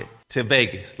market to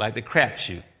Vegas, like the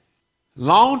crapshoot.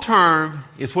 Long term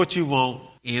is what you want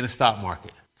in the stock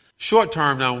market. Short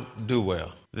term don't do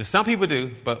well. And some people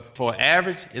do, but for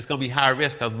average, it's going to be high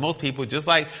risk because most people, just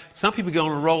like some people get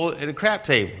on a roll at a crap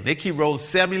table. They keep rolling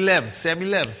 7-11,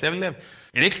 7-11, 7-11,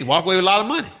 and they can walk away with a lot of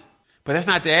money. But that's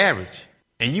not the average.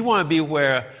 And you want to be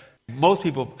where most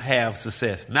people have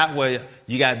success, not where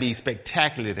you got to be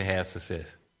spectacular to have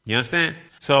success. You understand?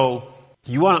 So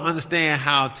you want to understand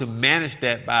how to manage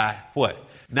that by what?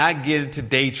 Not getting into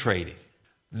day trading.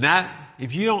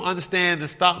 If you don't understand the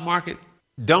stock market,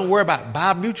 don't worry about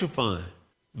buy a mutual fund,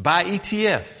 buy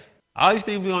ETF. All these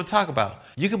things we're going to talk about.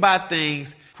 You can buy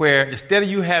things where instead of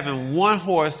you having one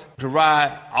horse to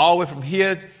ride all the way from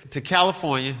here to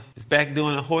California, it's back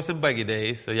doing the horse and buggy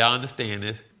days, so y'all understand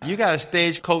this. You got a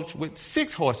stagecoach with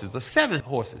 6 horses or 7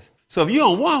 horses. So if you're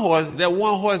on one horse, that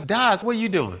one horse dies, what are you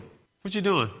doing? What you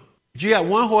doing? If you got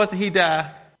one horse and he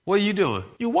died, what are you doing?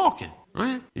 You're walking,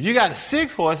 right? If you got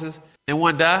 6 horses and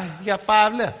one died, you got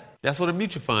 5 left. That's what a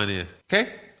mutual fund is,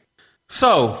 okay?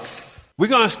 So we're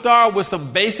going to start with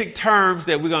some basic terms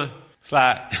that we're going to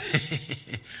slide.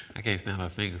 I can't snap my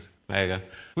fingers. There you go.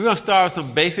 We're going to start with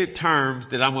some basic terms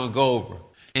that I'm going to go over.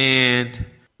 And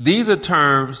these are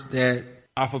terms that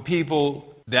are for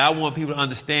people that I want people to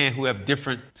understand who have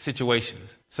different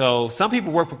situations. So some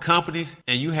people work for companies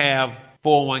and you have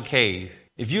 401ks.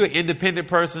 If you're an independent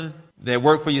person that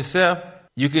work for yourself,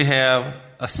 you can have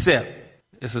a SEP.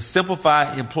 It's a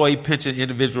simplified employee pension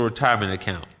individual retirement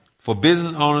account for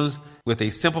business owners with a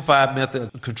simplified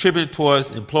method of contributing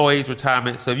towards employees'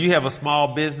 retirement. So if you have a small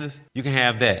business, you can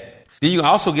have that. Then you can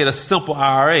also get a simple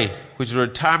IRA, which is a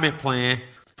retirement plan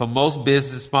for most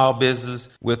business, small business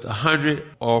with 100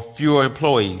 or fewer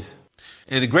employees.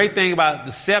 And the great thing about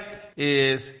the SEP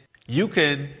is you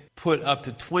can put up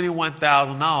to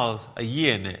 $21,000 a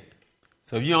year in that.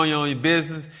 So if you own your own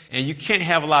business, and you can't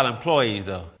have a lot of employees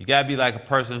though. You gotta be like a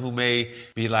person who may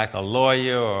be like a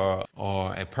lawyer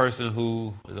or a person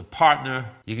who is a partner.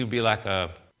 You can be like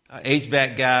a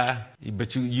HVAC guy,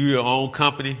 but you're your own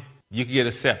company. You can get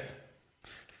a SEP.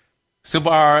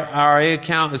 Simple IRA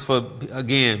account is for,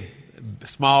 again,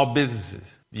 small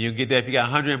businesses. You can get that if you got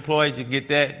 100 employees, you can get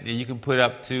that, and you can put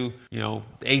up to,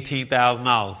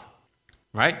 $18,000,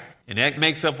 right? And that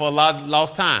makes up for a lot of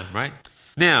lost time, right?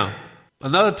 Now,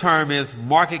 another term is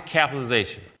market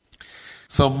capitalization.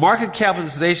 So market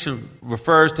capitalization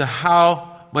refers to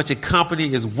how much a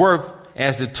company is worth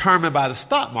as determined by the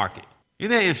stock market.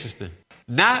 Isn't that interesting?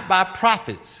 Not by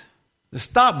profits, the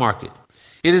stock market.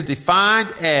 It is defined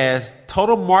as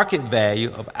total market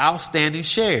value of outstanding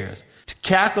shares. To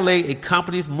calculate a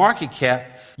company's market cap,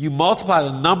 you multiply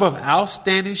the number of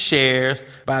outstanding shares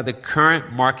by the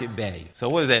current market value. So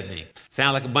what does that mean?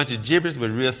 Sound like a bunch of gibberish,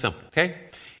 but real simple, okay?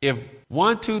 If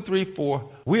 1, 2, 3, 4,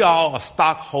 we all are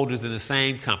stockholders in the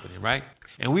same company, right?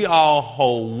 And we all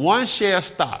hold one share of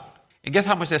stock. And guess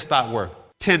how much that stock worth?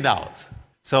 $10.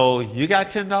 So you got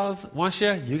 $10, one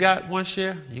share, you got one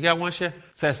share, you got one share.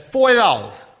 So that's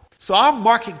 $40. So our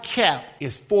market cap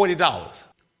is $40.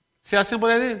 See how simple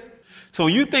that is? So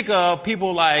when you think of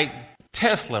people like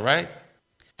Tesla, right?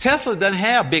 Tesla doesn't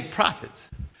have big profits.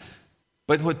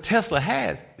 But what Tesla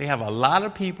has, they have a lot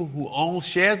of people who own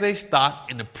shares of their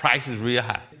stock and the price is real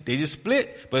high. They just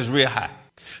split, but it's real high.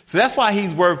 So that's why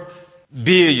he's worth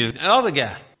billions. Another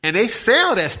guy. And they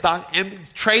sell that stock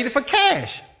and trade it for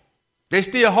cash. They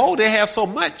still hold, they have so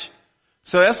much.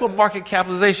 So that's what market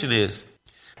capitalization is.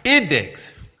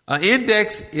 Index. An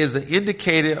index is an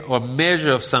indicator or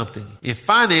measure of something. In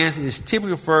finance, it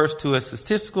typically refers to a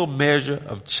statistical measure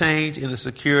of change in the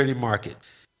security market.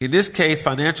 In this case,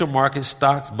 financial markets,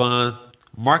 stocks, bonds,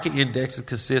 market indexes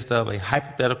consist of a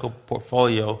hypothetical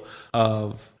portfolio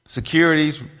of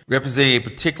securities representing a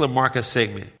particular market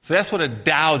segment. So that's what a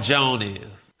Dow Jones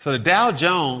is. So the Dow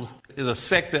Jones is a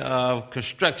sector of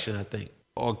construction, I think,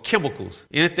 or chemicals.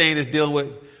 Anything that's dealing with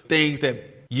things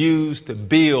that use to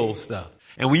build stuff.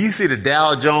 And when you see the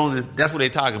Dow Jones, that's what they're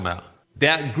talking about.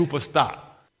 That group of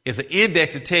stock. It's an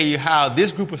index to tell you how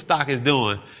this group of stock is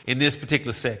doing in this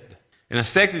particular sector. And a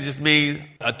sector just means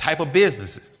a type of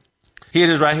businesses. Here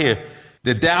it is right here.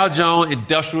 The Dow Jones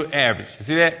Industrial Average. You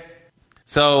see that?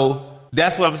 So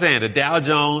that's what I'm saying. The Dow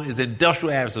Jones is the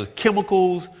industrial average. So it's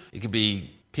chemicals. It could be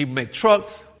people make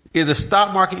trucks. It's a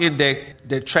stock market index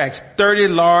that tracks 30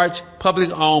 large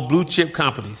publicly owned blue chip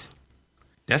companies.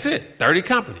 That's it. 30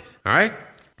 companies. All right.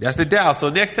 That's the Dow. So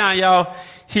next time y'all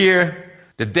hear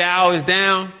the Dow is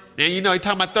down, and you're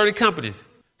talking about 30 companies.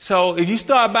 So if you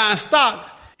start buying stock,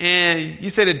 and you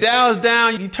say the Dow is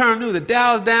down, you turn new, the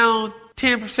Dow is down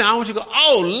 10%. I want you to go,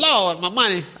 oh, Lord, my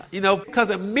money. Because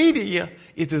the media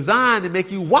is designed to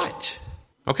make you watch.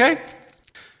 Okay?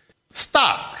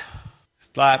 Stock.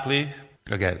 Slide, please.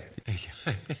 Okay.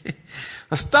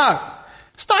 A stock.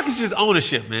 Stock is just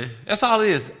ownership, man. That's all it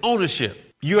is.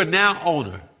 Ownership. You are now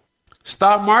owner.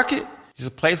 Stock market is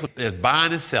a place where there's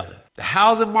buying and selling. The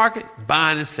housing market,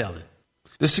 buying and selling.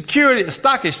 The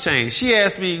stock exchange. She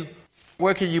asked me,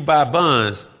 where can you buy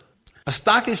bonds? A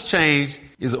stock exchange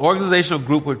is an organizational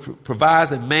group which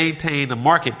provides and maintains a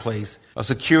marketplace of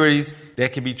securities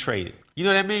that can be traded. You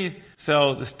know what I mean?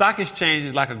 So the stock exchange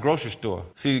is like a grocery store.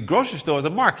 See, the grocery store is a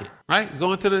market, right?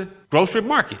 Going to the grocery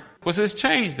market. What's this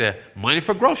exchange there? Money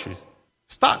for groceries.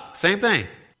 Stock, same thing.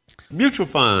 Mutual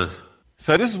funds.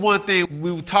 So this is one thing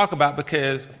we would talk about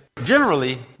because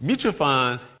generally mutual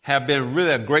funds have been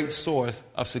really a great source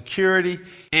of security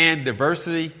and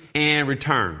diversity and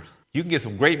returns. You can get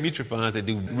some great mutual funds that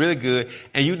do really good,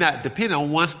 and you're not dependent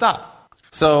on one stock.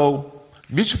 So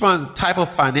mutual funds is a type of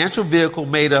financial vehicle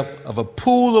made up of a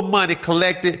pool of money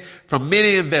collected from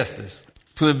many investors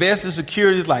to invest in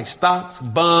securities like stocks,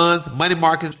 bonds, money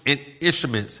markets, and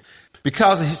instruments.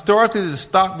 Because historically the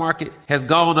stock market has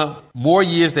gone up more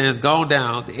years than it's gone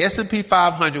down, the S&P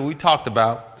 500 we talked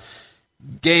about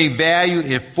gained value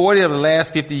in 40 of the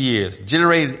last 50 years,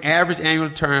 generating an average annual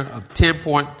return of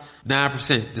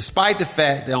 10.9%, despite the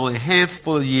fact that only a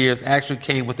handful of years actually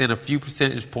came within a few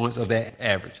percentage points of that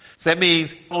average. So that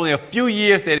means only a few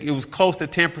years that it was close to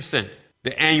 10%,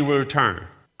 the annual return.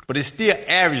 But it still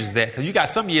averages that because you got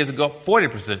some years that go up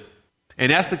 40%.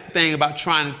 And that's the thing about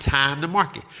trying to time the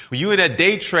market. When you're in that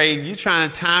day trade, you're trying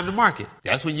to time the market.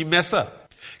 That's when you mess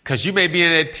up. Because you may be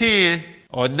in at 10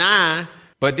 or 9,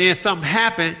 but then something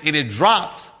happened and it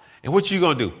drops. And what you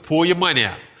going to do? Pull your money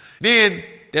out. Then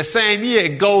that same year,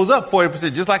 it goes up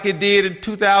 40%, just like it did in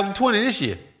 2020 this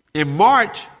year. In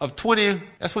March of 20,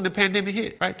 that's when the pandemic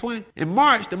hit, right? 20. In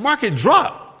March, the market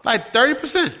dropped like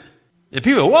 30%. And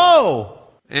people, whoa.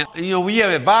 And when you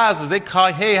have advisors, they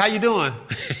call, hey, how you doing?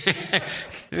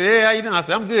 Hey, how you doing? I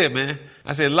said, I'm good, man.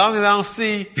 I said, as long as I don't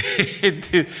see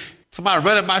somebody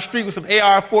run up my street with some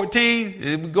AR-14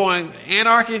 and we're going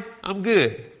anarchy, I'm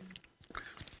good.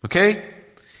 Okay?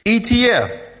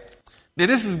 ETF. Now,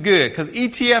 this is good because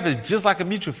ETF is just like a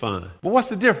mutual fund. But what's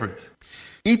the difference?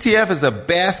 ETF is a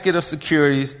basket of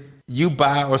securities you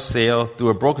buy or sell through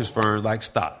a brokerage firm like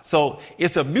stock. So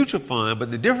it's a mutual fund,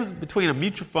 but the difference between a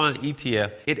mutual fund and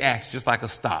ETF, it acts just like a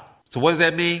stock. So what does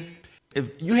that mean?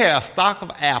 If you had a stock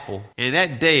of Apple and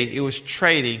that day it was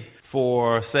trading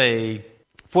for, say,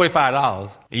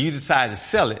 $45 and you decided to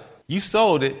sell it, you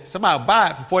sold it, somebody will buy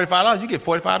it for $45, you get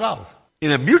 $45.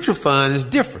 In a mutual fund, it's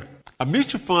different. A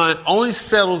mutual fund only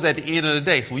settles at the end of the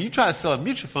day. So when you try to sell a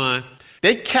mutual fund,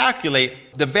 they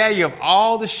calculate the value of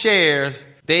all the shares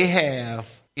they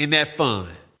have in that fund,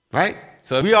 right?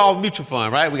 So we all mutual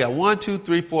fund, right? We got 1, 2,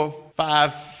 3, 4,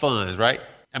 5 funds, right?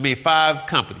 5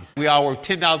 companies. We all worth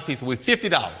 $10 a piece. So we're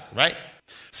 $50, right?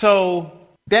 So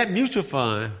that mutual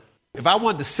fund, if I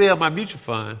wanted to sell my mutual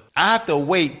fund, I have to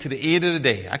wait to the end of the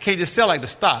day. I can't just sell like the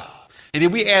stock. And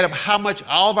then we add up how much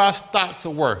all of our stocks are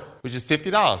worth, which is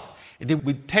 $50. And then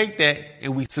we take that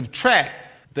and we subtract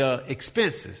the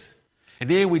expenses. And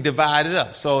then we divide it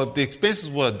up. So if the expenses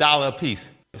were $1 a piece,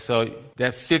 so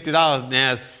that $50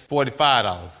 now is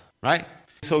 $45, right?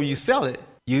 So you sell it.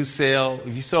 If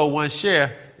you sold one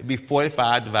share, it'd be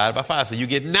 45 divided by 5. So you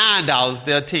get $9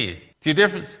 instead of 10. See the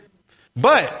difference?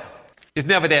 But it's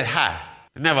never that high.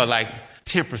 It's never like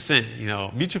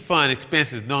 10%. Mutual fund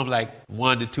expenses normally like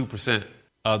 1 to 2%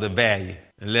 of the value,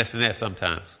 and less than that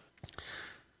sometimes.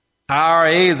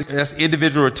 IRA, that's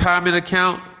individual retirement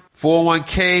account.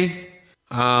 401k,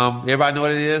 everybody know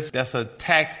what it is? That's a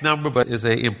tax number, but it's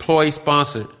an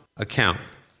employee-sponsored account.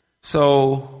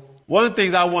 So one of the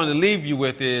things I want to leave you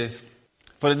with is,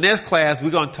 for the next class,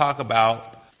 we're going to talk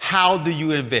about how do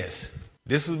you invest.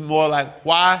 This is more like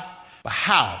why, but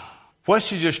how. What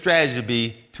should your strategy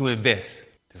be to invest?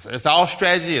 It's all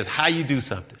strategy is how you do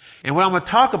something. And what I'm going to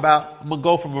talk about, I'm going to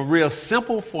go from a real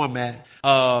simple format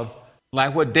of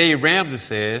like what Dave Ramsey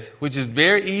says, which is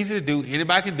very easy to do.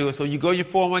 Anybody can do it. So you go to your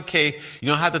 401k. You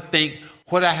don't have to think,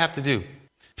 what do I have to do?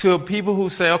 To people who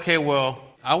say, okay, well,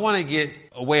 I want to get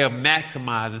a way of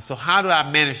maximizing. So how do I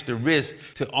manage the risk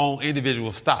to own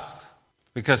individual stocks?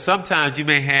 Because sometimes you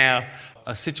may have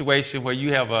a situation where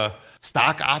you have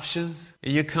stock options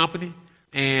in your company.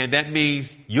 And that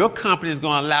means your company is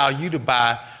going to allow you to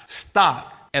buy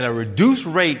stock at a reduced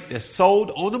rate that's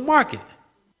sold on the market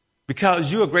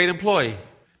because you're a great employee.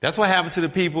 That's what happened to the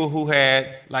people who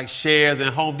had like shares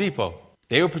in Home Depot.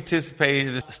 They were participating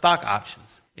in the stock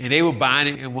options and they were buying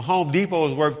it. And when Home Depot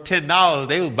was worth $10,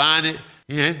 they were buying it.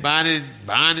 It's buying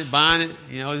it.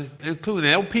 Just including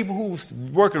there were people who was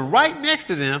working right next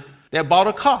to them that bought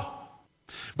a car.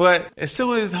 But as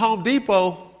soon as Home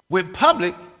Depot went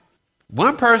public,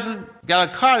 one person got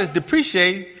a car that's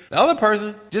depreciating. The other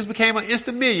person just became an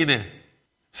instant millionaire.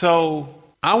 So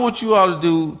I want you all to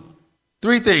do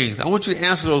 3 things. I want you to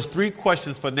answer those 3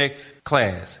 questions for next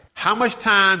class. How much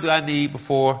time do I need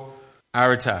before I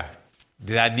retire?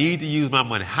 Did I need to use my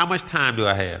money? How much time do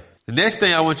I have? The next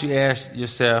thing I want you to ask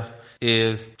yourself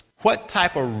is, what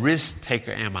type of risk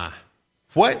taker am I?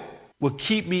 What will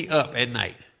keep me up at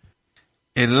night?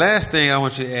 And the last thing I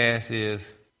want you to ask is,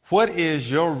 what is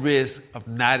your risk of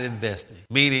not investing?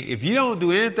 Meaning, if you don't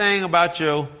do anything about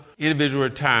your individual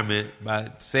retirement by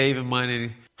saving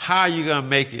money, how are you going to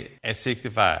make it at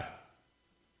 65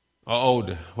 or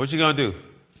older? What you going to do?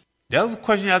 That was a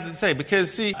question you have to say.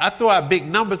 Because, see, I throw out big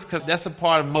numbers because that's a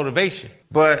part of motivation.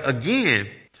 But, again,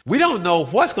 we don't know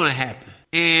what's going to happen.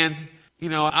 And,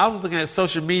 I was looking at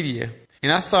social media,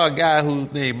 and I saw a guy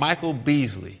who's named Michael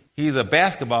Beasley. He's a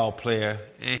basketball player,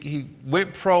 and he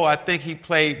went pro. I think he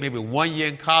played maybe 1 year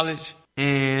in college.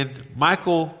 And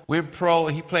Michael went pro,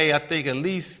 and he played, I think, at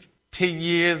least 10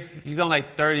 years. He's on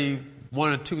like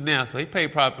 31 or 2 now, so he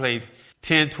probably played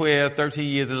 10, 12, 13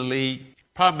 years in the league.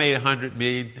 Probably made 100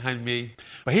 million.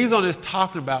 But he's on this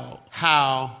talking about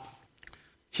how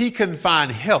he couldn't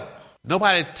find help.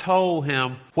 Nobody told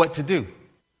him what to do.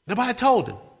 Nobody told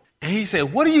him. And he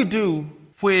said, what do you do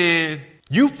when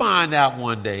you find out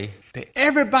one day that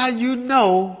everybody you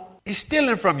know is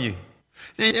stealing from you?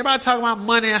 And everybody talking about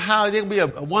money and how they're going to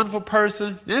be a wonderful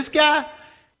person. This guy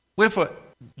went from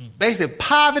basically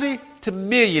poverty to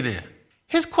millionaire.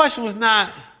 His question was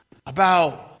not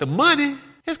about the money.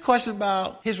 His question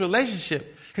about his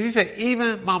relationship. Because he said,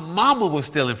 even my mama was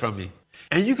stealing from me.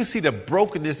 And you can see the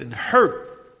brokenness and hurt.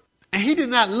 And he did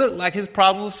not look like his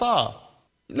problem was solved.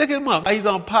 Look at him up. He's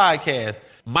on podcast.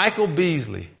 Michael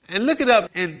Beasley. And look it up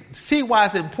and see why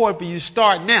it's important for you to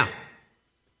start now.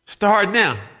 Start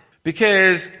now.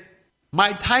 Because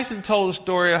Mike Tyson told a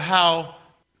story of how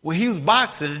when he was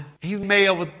boxing, he made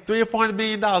over $300 or $400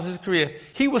 million in his career.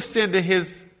 He was sending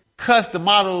his the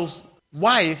model's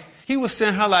wife, he was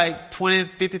sending her like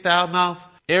 $20,000, $50,000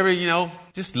 every,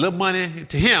 just little money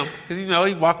to him. Because,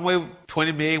 he walked away with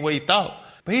 $20 million what he thought.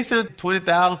 But he sent $20,000,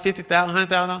 $50,000,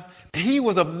 $100,000. And he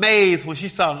was amazed when she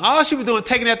saw him. All she was doing,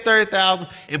 taking that $30,000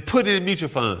 and putting it in mutual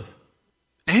funds.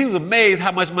 And he was amazed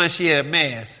how much money she had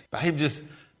amassed by him just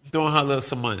throwing her little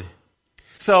some money.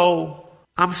 So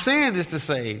I'm saying this to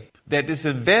say that this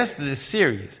investing is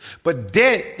serious. But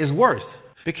debt is worse.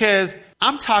 Because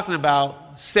I'm talking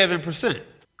about 7%.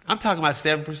 I'm talking about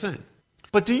 7%.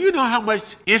 But do you know how much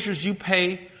interest you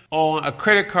pay on a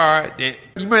credit card that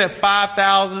you might have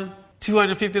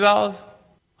 $5,250?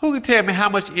 Who can tell me how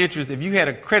much interest if you had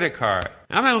a credit card?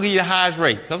 I'm not going to give you the highest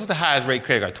rate. Because what's the highest rate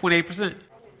credit card? 28%?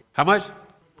 How much?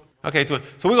 Okay, 20.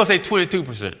 So we're going to say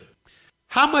 22%.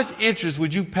 How much interest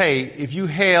would you pay if you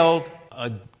held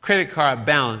a credit card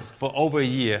balance for over a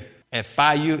year at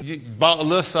 5 years? You bought a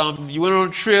little something. You went on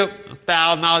a trip,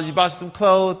 $1,000. You bought some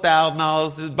clothes,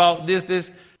 $1,000. You bought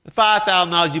this.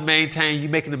 $5,000 you maintain. You're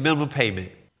making the minimum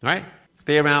payment. Right?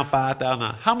 stay around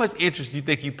 $5,000. How much interest do you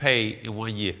think you paid in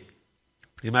 1 year?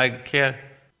 Anybody care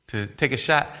to take a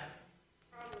shot?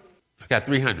 I got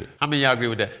 300. How many of y'all agree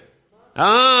with that?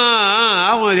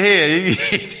 I want to hear. He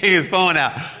take his phone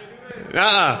out.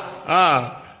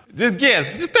 Just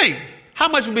guess. Just think. How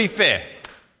much would be fair?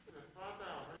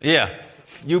 Yeah.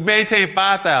 You maintain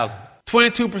 5,000.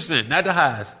 22%, not the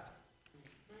highest.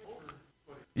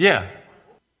 Yeah.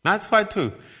 Not quite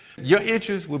two. Your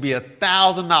interest would be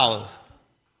 $1,000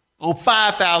 on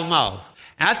 $5,000.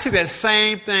 And I took that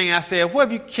same thing. I said, what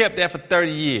if you kept that for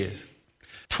 30 years?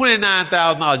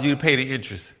 $29,000 you to pay the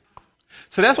interest.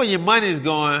 So that's where your money is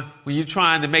going when you're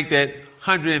trying to make that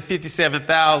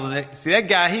 $157,000. See, that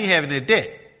guy, he ain't having a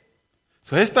debt.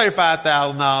 So his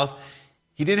 $35,000,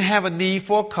 he didn't have a need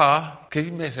for a car because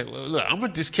he may say, well, look, I'm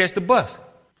going to just catch the bus.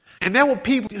 And there were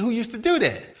people who used to do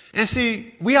that. And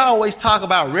see, we always talk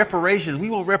about reparations. We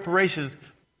want reparations.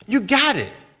 You got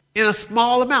it in a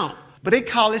small amount, but they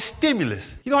call it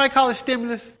stimulus. You know why they call it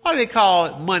stimulus? Why do they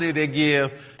call money they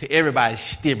give to everybody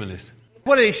stimulus?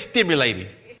 What are they stimulating?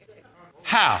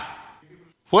 How?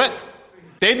 What?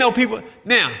 They know people.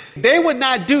 Now, they would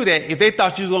not do that if they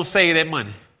thought you was going to save that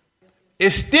money.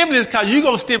 It's stimulus because you're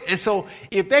going to stimulate. And so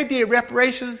if they did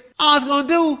reparations, all it's going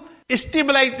to do is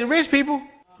stimulate the rich people.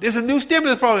 There's a new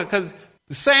stimulus program because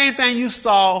the same thing you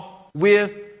saw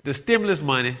with the stimulus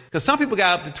money, because some people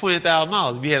got up to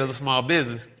 $20,000 if you had a small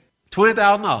business.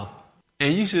 $20,000.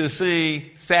 And you should have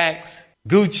seen Saks,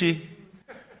 Gucci.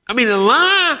 I mean, the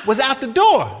line was out the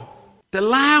door. The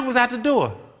line was out the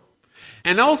door.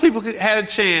 And those people had a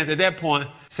chance at that point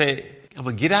to say, I'm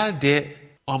going to get out of debt,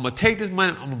 or I'm going to take this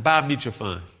money, I'm going to buy a mutual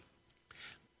fund.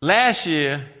 Last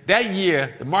year, that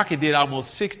year, the market did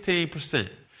almost 16%.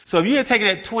 So if you had taken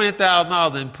that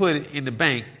 $20,000 and put it in the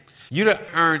bank, you'd have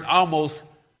earned almost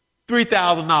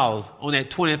 $3,000 on that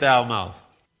 $20,000.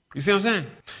 You see what I'm saying?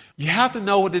 You have to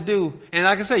know what to do. And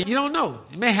like I say, you don't know.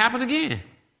 It may happen again.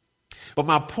 But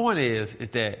my point is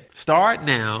that start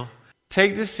now,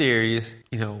 take this serious,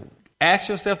 ask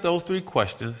yourself those 3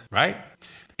 questions, right?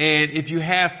 And if you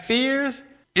have fears,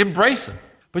 embrace them.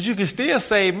 But you can still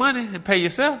save money and pay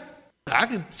yourself. I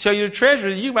can show you the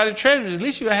treasury. You buy the treasury. At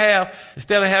least you have,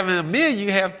 instead of having $1 million,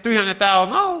 you have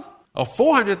 $300,000 or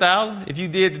 $400,000 if you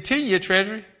did the 10-year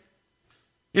treasury.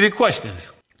 Any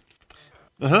questions?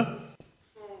 Uh-huh.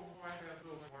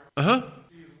 Uh-huh.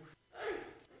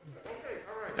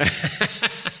 Uh-huh.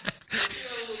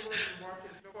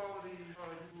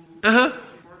 Uh-huh.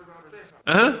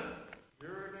 Uh-huh.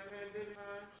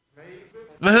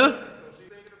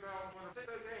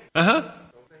 Uh-huh.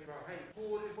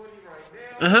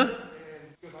 Uh-huh.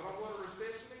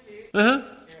 Uh-huh.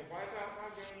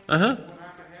 Uh-huh.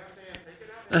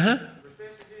 Uh-huh.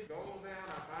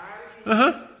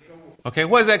 Uh-huh. Okay,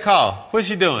 what is that called? What's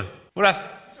she doing?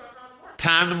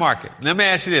 Time to market. Let me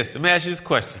ask you this. Let me ask you this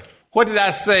question. What did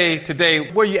I say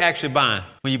today? What are you actually buying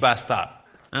when you buy stock?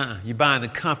 You're buying the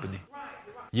company.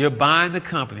 You're buying the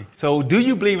company. So do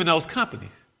you believe in those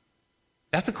companies?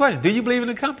 That's the question. Do you believe in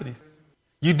the companies?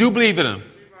 You do believe in them.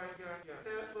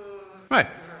 Right.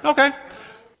 Okay.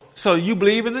 So you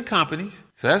believe in the companies.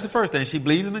 So that's the first thing. She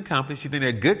believes in the companies. She thinks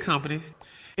they're good companies.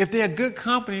 If they're good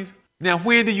companies, now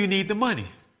when do you need the money?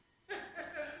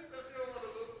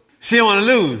 She don't want to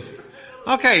lose.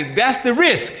 Okay, that's the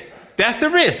risk. That's the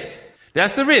risk.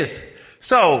 That's the risk.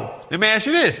 So let me ask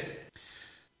you this.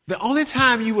 The only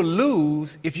time you would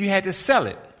lose if you had to sell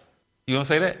it. You gonna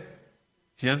say that?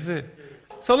 She understood?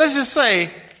 So let's just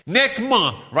say next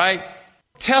month, right?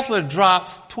 Tesla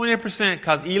drops 20%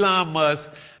 because Elon Musk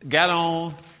got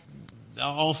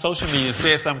on social media and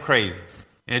said something crazy.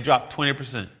 And it dropped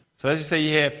 20%. So let's just say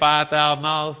you had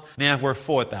 $5,000, now it's worth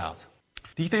 $4,000.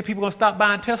 Do you think people are going to stop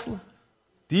buying Tesla?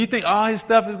 Do you think all his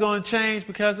stuff is going to change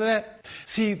because of that?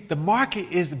 See, the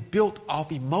market is built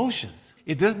off emotions.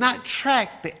 It does not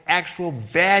track the actual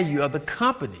value of the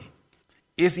company.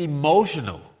 It's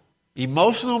emotional.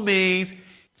 Emotional means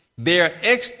there are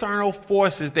external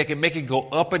forces that can make it go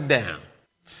up and down.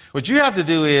 What you have to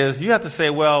do is you have to say,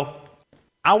 well,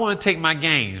 I want to take my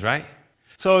gains, right?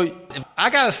 So if I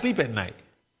got to sleep at night.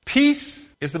 Peace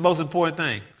is the most important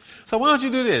thing. So why don't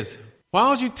you do this? Why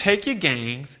don't you take your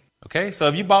gains? Okay, so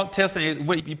if you bought Tesla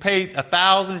and you paid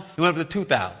 $1,000, you went up to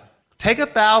 $2,000. Take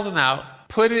 $1,000 out,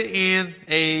 put it in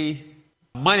a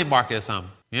money market or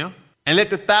something, and let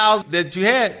the $1,000 that you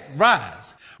had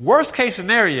rise. Worst case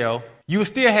scenario, you will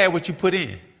still have what you put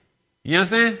in. You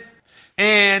understand?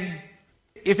 And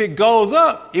if it goes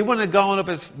up, it wouldn't have gone up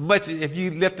as much if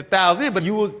you left $1,000 in, but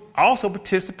you would also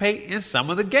participate in some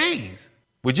of the gains.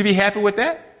 Would you be happy with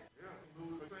that?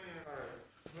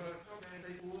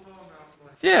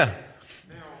 Yeah.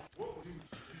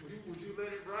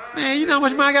 Man, you know how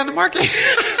much money I got in the market?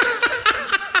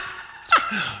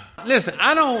 Listen,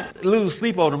 I don't lose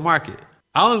sleep over the market.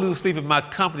 I only lose sleep if my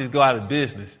companies go out of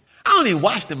business. I don't even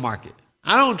watch the market.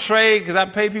 I don't trade because I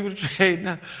pay people to trade.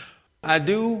 Now, I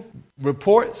do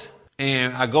reports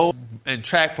and I go and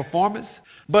track performance,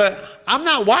 but I'm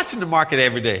not watching the market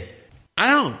every day.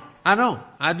 I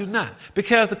do not.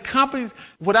 Because the companies,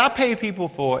 what I pay people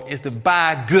for is to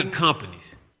buy good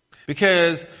companies.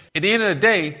 Because at the end of the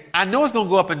day, I know it's going to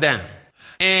go up and down.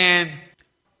 And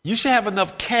you should have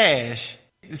enough cash.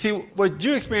 See, what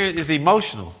you experience is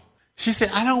emotional. She said,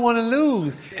 I don't want to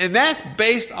lose. And that's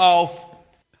based off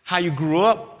how you grew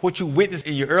up, what you witnessed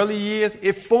in your early years.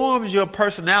 It forms your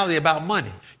personality about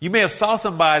money. You may have saw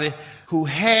somebody who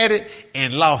had it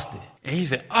and lost it. And he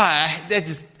said, that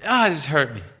just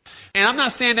hurt me. And I'm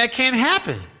not saying that can't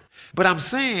happen. But I'm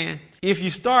saying if you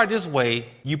start this way,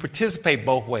 you participate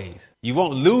both ways. You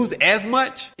won't lose as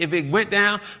much if it went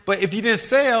down. But if you didn't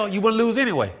sell, you wouldn't lose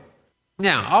anyway.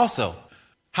 Now, also,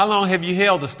 how long have you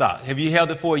held the stock? Have you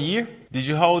held it for a year? Did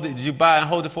you hold it? Did you buy and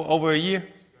hold it for over a year?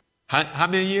 How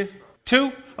many years?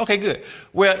 2? Okay, good.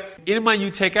 Well, any money you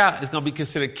take out is going to be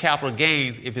considered capital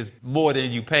gains if it's more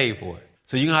than you paid for it.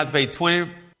 So you're going to have to pay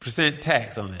 20%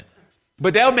 tax on that.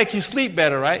 But that'll make you sleep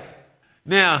better, right?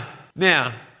 Now,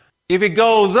 if it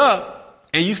goes up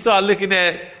and you start looking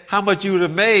at how much you would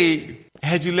have made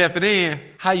had you left it in,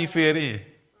 how you feel then?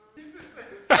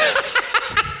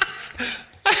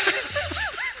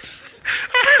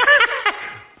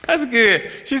 That's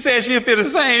good. She said she'll feel the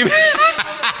same.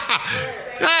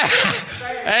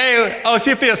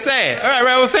 She'll feel sad. All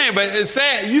right, I was saying, but it's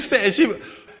sad. You said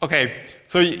okay,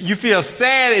 so you feel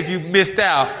sad if you missed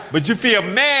out, but you feel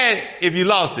mad if you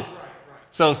lost it.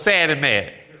 So sad and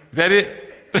mad. Is that it?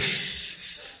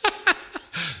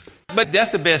 But that's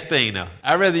the best thing, though.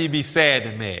 I'd rather you be sad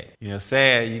than mad.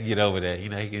 Sad, you can get over that.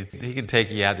 He can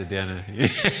take you out to dinner.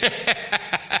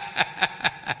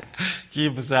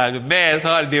 Keep aside. The mad, it's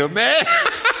hard to deal with mad.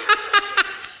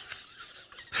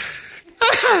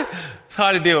 It's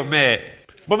hard to deal with mad.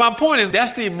 But my point is,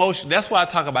 that's the emotion. That's why I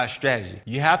talk about strategy.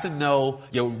 You have to know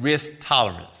your risk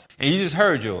tolerance. And you just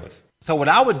heard yours. So what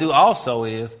I would do also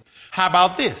is, how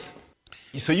about this?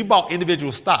 So you bought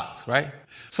individual stocks, right?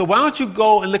 So why don't you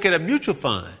go and look at a mutual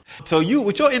fund? So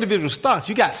with your individual stocks,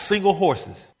 you got single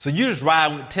horses. So you just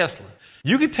ride with Tesla.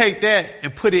 You can take that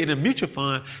and put it in a mutual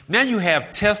fund. Now you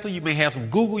have Tesla, you may have some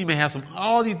Google, you may have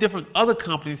all these different other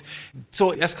companies.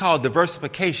 So that's called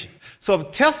diversification. So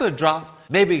if Tesla drops,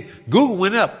 maybe Google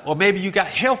went up, or maybe you got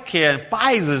healthcare and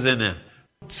Pfizer's in there.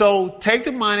 So take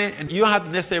the money, and you don't have to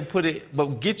necessarily put it,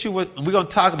 but get you what, we're going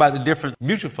to talk about the different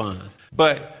mutual funds.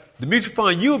 But the mutual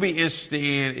fund you'll be interested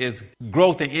in is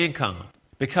growth and income,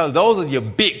 because those are your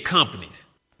big companies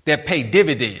that pay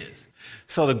dividends.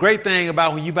 So the great thing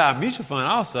about when you buy a mutual fund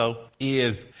also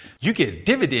is you get a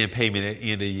dividend payment at the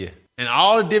end of the year. And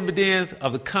all the dividends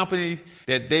of the companies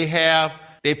that they have,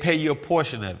 they pay you a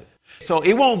portion of it. So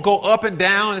it won't go up and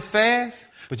down as fast,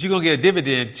 but you're going to get a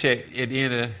dividend check at the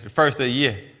end of the first of the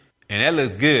year. And that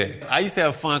looks good. I used to have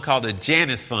a fund called the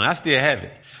Janus Fund. I still have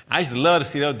it. I used to love to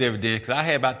see those dividends because I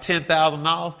had about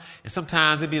 $10,000, and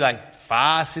sometimes it'd be like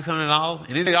 $500, $600,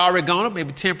 and it had already gone up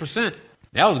maybe 10%.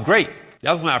 That was great.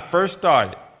 That was when I first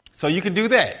started. So you can do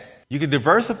that. You can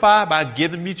diversify by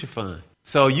getting a mutual fund.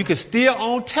 So you can still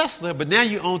own Tesla, but now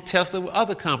you own Tesla with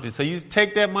other companies. So you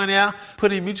take that money out,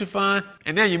 put it in a mutual fund,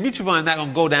 and now your mutual fund is not going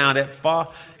to go down that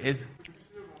far.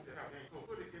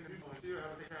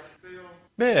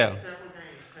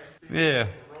 Yeah.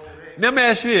 Now let me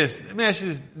ask you this.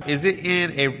 Is it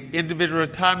in a individual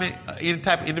retirement, any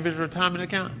type of individual retirement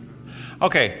account?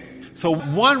 Okay. So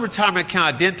one retirement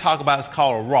account I didn't talk about is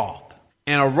called a Roth.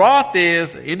 And a Roth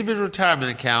is an individual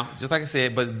retirement account, just like I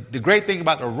said. But the great thing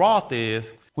about the Roth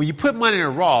is when you put money in a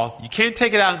Roth, you can't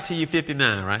take it out until you're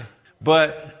 59, right?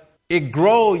 But it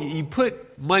grows. You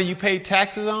put money you pay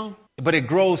taxes on, but it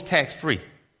grows tax-free.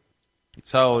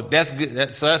 So that's good.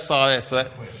 That's all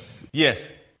that. Yes.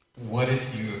 What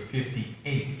if you're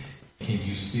 58? Can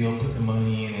you still put the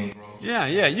money in and grow?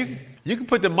 Yeah. You can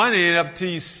put the money in up to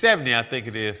you 70, I think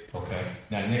it is. Okay.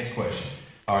 Now, next question.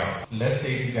 All right. Let's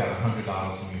say you got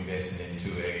 $100 and you're investing into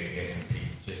a S&P.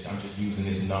 I'm just using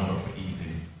this number for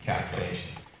easy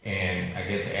calculation. And I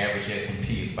guess the average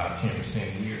S&P is about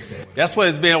 10% a year. That's what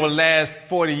it's been over the last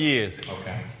 40 years.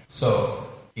 Okay. So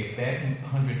if that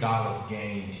 $100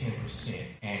 gained 10%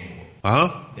 annual,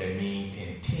 that means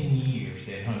in 10 years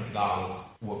that $100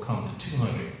 will come to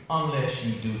 $200, unless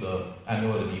you do I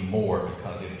know it'll be more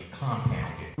because it'll be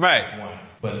compounded. Right.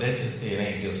 But let's just say it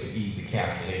ain't just for easy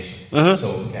calculation.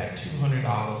 So we got $200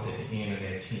 at the end of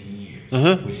that 10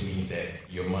 years, which means that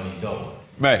your money doubled.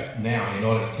 Right. Now, in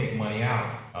order to take money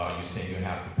out, you're saying you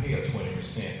have to pay a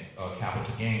 20%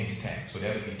 capital gains tax. So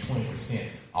that would be 20%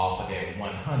 off of that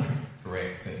 100,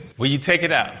 correct? Will you take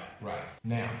it out? Right.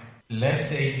 Now, let's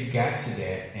say you got to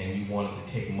that and you wanted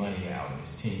to take money out, and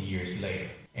it's 10 years later.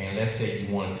 And let's say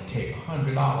you wanted to take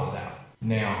 $100 out.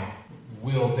 Now,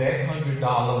 will that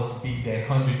 $100 be that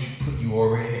 100 you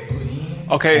already had put in?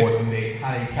 Okay. Or how do they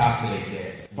calculate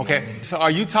that? Okay. So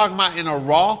are you talking about in a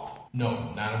Roth?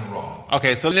 No, not in a Roth.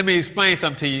 Okay, so let me explain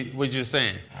something to you, what you're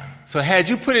saying. Right. So had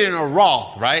you put it in a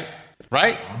Roth, right?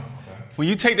 Okay. When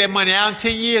you take that money out in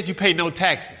 10 years, you pay no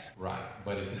taxes. Right.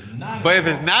 But if it's not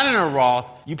not in a Roth,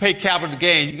 you pay capital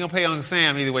gains. You're going to pay on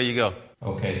Sam either way you go.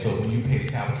 Okay, so when you pay the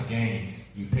capital gains,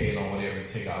 you pay it on whatever you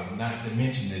take out, not to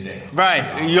mention the debt.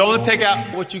 Right. You only take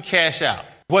out what you cash out.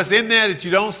 What's in there that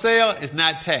you don't sell is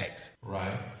not taxed.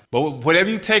 Right. But whatever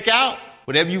you take out,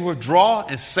 whatever you withdraw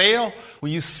and sell,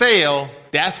 when you sell,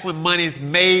 that's when money's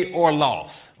made or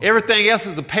lost. Everything else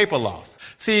is a paper loss.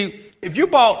 See, if you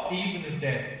bought... Even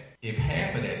if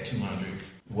half of that 200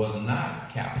 was not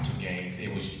capital gains,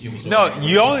 it was no,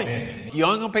 you only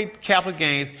gonna pay capital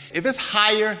gains if it's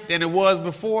higher than it was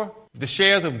before. The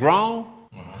shares have grown.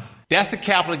 That's the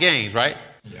capital gains, right?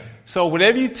 Yeah. So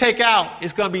whatever you take out,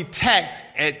 it's gonna be taxed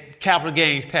at capital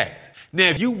gains tax. Now,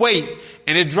 if you wait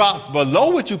and it drops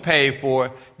below what you paid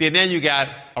for, then you got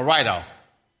a write-off.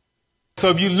 So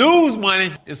if you lose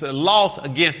money, it's a loss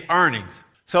against earnings.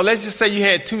 So let's just say you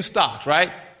had two stocks,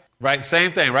 right? Right,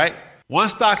 same thing, right? One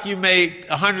stock you made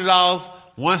 $100,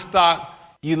 one stock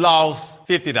you lost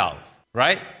 $50,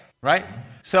 right? Right?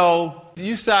 So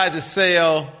you decide to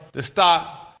sell the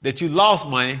stock that you lost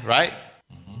money, right?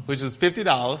 Which was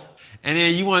 $50, and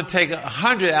then you want to take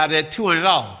 $100 out of that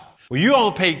 $200. Well, you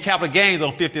only pay capital gains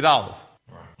on $50. Right.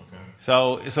 Okay.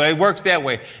 So it works that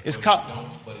way. It's called.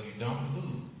 But if you don't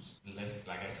lose,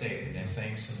 like I said, in that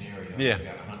same scenario, yeah. You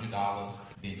got $100,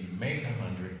 then you made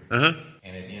 $100,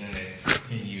 and at the end of that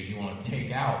 10 years, you want to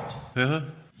take out.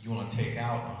 You want to take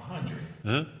out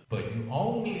 $100, but you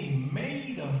only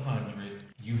made $100.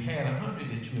 You had $100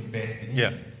 that you invested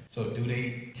in. So do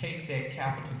they take that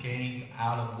capital gains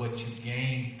out of what you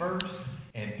gained first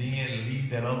and then leave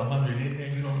that other $100 in there?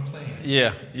 You know what I'm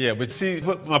saying? Yeah. But see,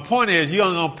 my point is, you're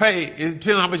only going to pay, it depends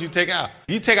on how much you take out.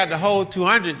 If you take out the whole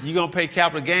 $200, you're going to pay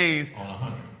capital gains. On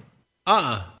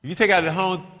 $100. If you take out the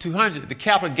whole $200, the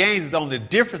capital gains is on the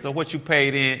difference of what you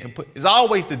paid in. It's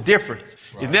always the difference.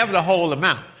 Right. It's never the whole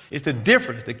amount. It's the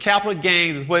difference. The capital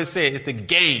gains is what it says. It's the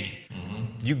gain.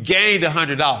 You gained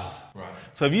 $100. Right.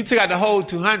 So if you took out the whole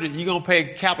 $200, you're going to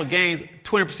pay capital gains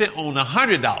 20% on the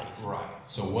 $100. Right.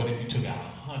 So what if you took out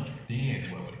 $100?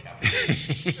 Then what would the capital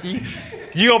gains?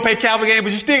 You're going to pay capital gains,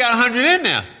 but you still got $100 in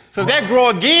there. So if that grow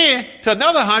again to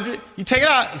another $100, you take it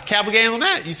out. It's capital gains on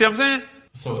that. You see what I'm saying?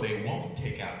 So they won't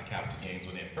take out the capital gains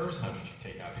on that first $100 you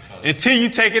take out because until you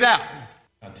take it out.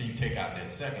 Until you take out that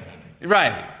second $100.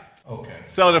 Right. Okay.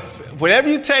 So whatever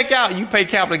you take out, you pay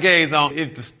capital gains on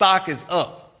if the stock is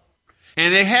up.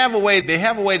 And they have a way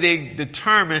they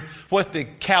determine what's the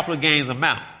capital gains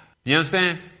amount. You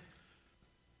understand?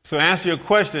 So to answer your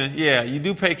question, yeah, you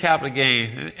do pay capital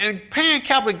gains. And paying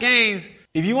capital gains,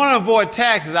 if you want to avoid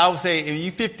taxes, I would say if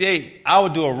you're 58, I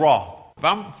would do a Roth. If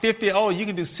I'm 50 you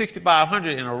can do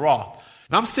 $6,500 in a Roth.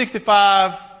 If I'm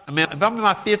 65, if I'm in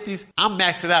my 50s, I'm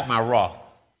maxing out my Roth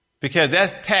because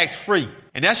that's tax-free.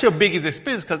 And that's your biggest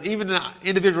expense because even in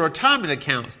individual retirement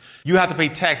accounts, you have to pay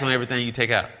tax on everything you take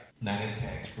out. Now it's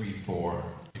tax-free for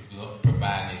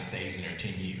providing it stays in there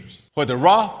 10 years. For the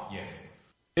Roth? Yes.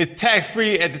 It's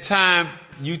tax-free at the time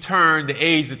you turn the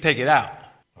age to take it out.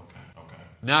 Okay.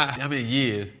 Not how many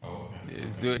years. Oh,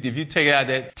 okay. If you take it out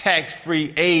that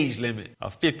tax-free age limit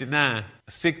of 59,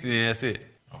 60, then that's it.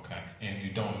 Okay. And if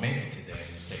you don't make it today and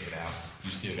you take it out, you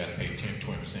still got to pay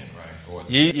 10-20%, right? Or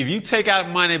if you take out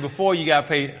money before, you got to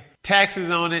pay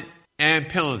taxes on it and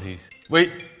penalties.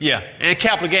 And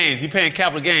capital gains. You're paying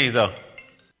capital gains, though.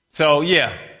 So,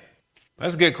 yeah,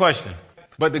 that's a good question.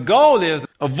 But the goal is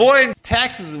avoiding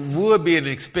taxes would be an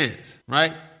expense,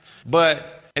 right?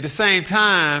 But at the same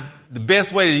time, the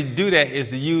best way to do that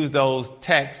is to use those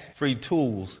tax-free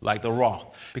tools like the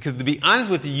Roth. Because to be honest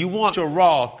with you, you want your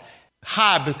Roth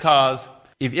high because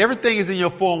if everything is in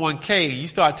your 401k and you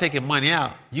start taking money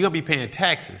out, you're going to be paying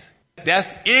taxes. That's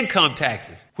income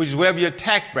taxes, which is wherever your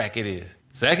tax bracket is.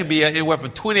 So that can be anywhere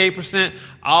from 28%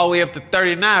 all the way up to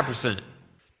 39%.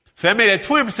 So that made that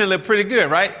 20% look pretty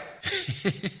good, right?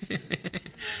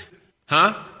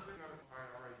 Huh?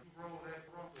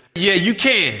 Yeah, you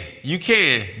can. You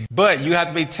can. But you have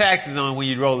to pay taxes on when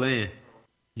you roll it in.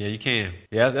 Yeah, you can.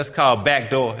 Yeah, that's called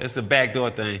backdoor. It's a backdoor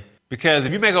thing. Because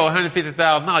if you make over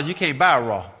 $150,000, you can't buy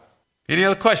raw. Any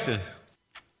other questions?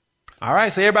 All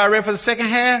right, so everybody ready for the second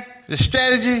half? The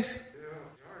strategies?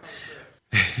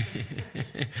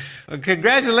 Well,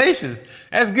 congratulations.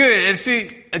 That's good. And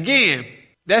see, again,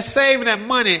 that's saving that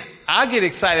money. I get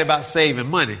excited about saving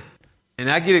money. And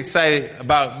I get excited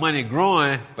about money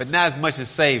growing, but not as much as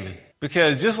saving.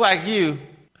 Because just like you,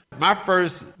 my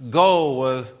first goal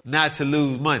was not to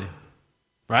lose money,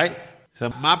 right? So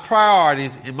my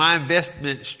priorities in my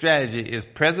investment strategy is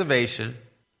preservation,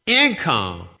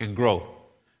 income, and growth.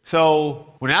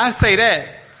 So when I say that,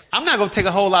 I'm not going to take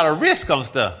a whole lot of risk on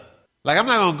stuff. Like I'm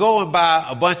not going to go and buy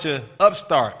a bunch of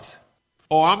upstarts.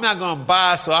 Or I'm not going to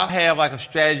buy, so I have like a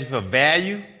strategy for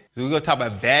value. So we're going to talk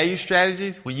about value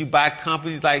strategies. When you buy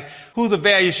companies, like who's a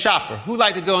value shopper? Who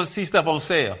like to go and see stuff on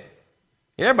sale?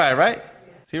 Everybody, right?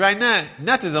 See, right now,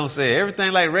 nothing's on sale.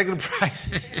 Everything like regular price.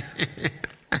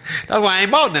 That's why I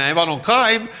ain't bought now. I ain't bought no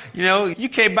car. You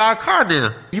can't buy a car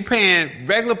now. You paying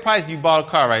regular price, you bought a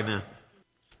car right now.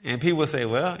 And people will say,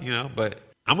 well, but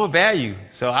I'm a value.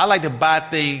 So I like to buy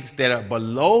things that are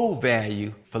below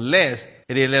value for less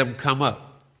and then let them come up.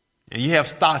 And you have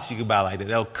stocks you can buy like that.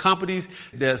 There are companies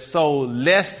that sold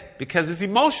less because it's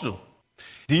emotional.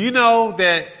 Do you know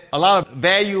that a lot of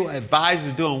value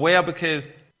advisors are doing well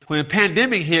because when the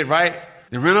pandemic hit, right,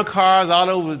 the rental cars all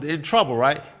over in trouble,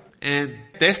 right? And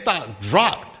their stock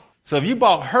dropped. So if you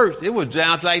bought Hertz, it was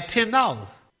down to like $10,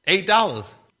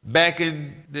 $8 back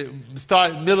in the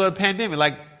middle of the pandemic,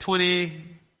 like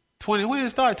 2020. When did it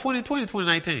start? 2020,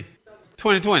 2019?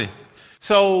 2020.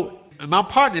 So my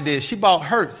partner did. She bought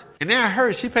Hertz. And then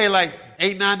Hertz, she paid like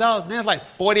 $8, $9. And that's like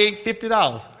 $48,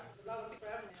 $50.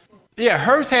 Yeah,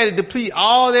 Hertz had to deplete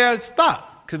all their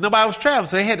stock because nobody was traveling.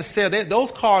 So they had to sell that.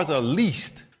 Those cars are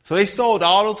leased. So they sold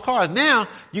all those cars. Now,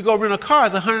 you go rent a car,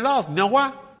 it's $100. You know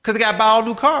why? Because they got to buy all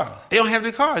new cars. They don't have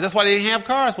any cars. That's why they didn't have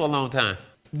cars for a long time.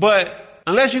 But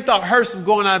unless you thought Hertz was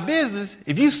going out of business,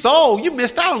 if you sold, you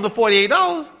missed out on the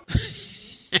 $48.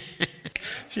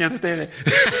 She understand that?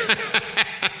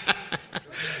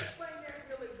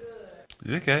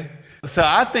 Okay. So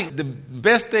I think the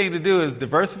best thing to do is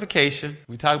diversification.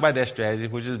 We talk about that strategy,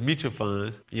 which is mutual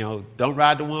funds. Don't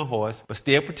ride the one horse, but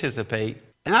still participate.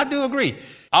 And I do agree.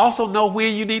 Also know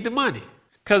when you need the money.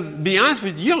 Because to be honest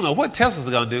with you, you don't know what Tesla's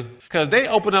going to do. Because they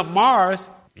open up Mars,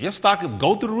 your stock will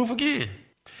go through the roof again.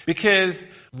 Because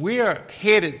we're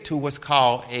headed to what's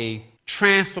called a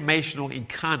transformational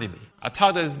economy. I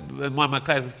taught this in one of my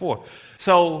classes before.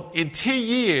 So in 10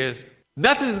 years,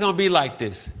 nothing is going to be like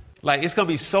this. Like, it's going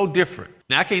to be so different.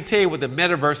 Now, I can't tell you what the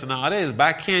metaverse and all that is, but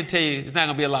I can tell you it's not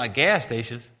going to be a lot of gas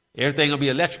stations. Everything going to be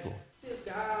electrical. This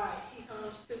guy, he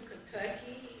comes to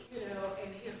Kentucky,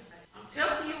 and he'll say, I'm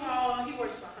telling you all, he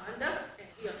works for Honda, and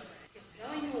he'll say, he's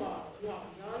telling you all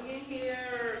young in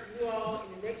here, you all,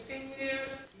 in the next 10 years,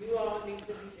 you all need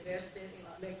to be investing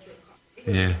in electric cars.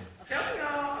 Yeah. I'm telling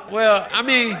y'all. Well, I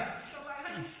mean...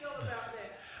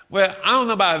 Well, I don't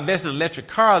know about investing in electric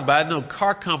cars, but I know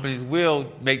car companies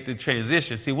will make the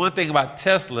transition. See, one thing about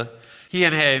Tesla, he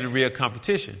hadn't had any real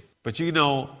competition. But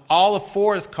all of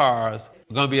Ford's cars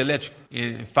are going to be electric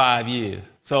in 5 years.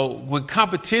 So when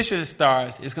competition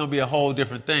starts, it's going to be a whole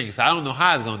different thing. So I don't know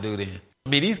how it's going to do then. I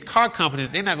mean, these car companies,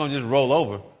 they're not going to just roll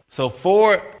over. So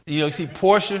Ford, you see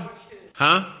Porsche,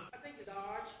 huh?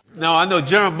 No, I know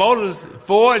General Motors,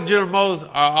 Ford and General Motors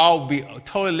are all be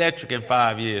totally electric in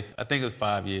 5 years. I think it was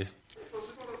 5 years.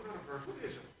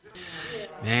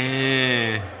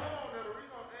 Man.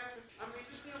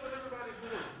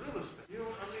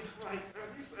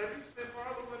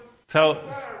 So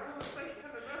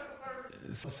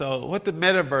what the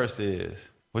metaverse is,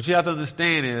 what you have to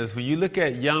understand is when you look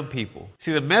at young people,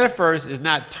 see the metaverse is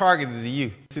not targeted to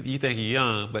you. You think you're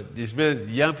young, but it's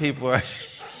really young people are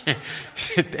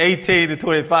 18 to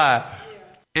 25.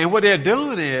 And what they're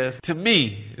doing is, to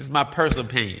me, this is my personal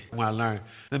opinion, when I learned,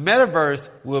 the metaverse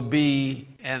will be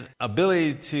an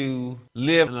ability to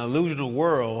live in an illusional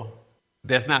world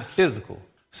that's not physical.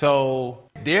 So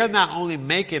they're not only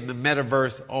making the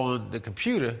metaverse on the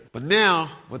computer, but now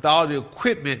with all the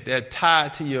equipment that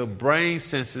tied to your brain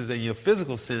senses and your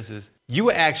physical senses, you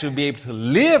will actually be able to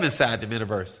live inside the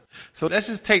metaverse. So let's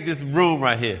just take this room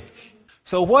right here.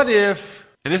 So what if,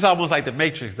 and it's almost like the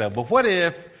Matrix though, but what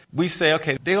if we say,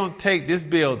 okay, they're going to take this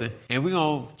building and we're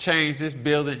going to change this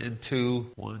building into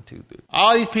 1, 2, 3.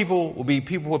 All these people will be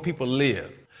people where people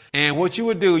live. And what you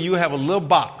would do, you would have a little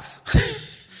box.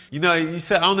 You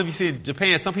said, I don't know if you see in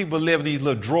Japan, some people live in these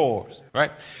little drawers,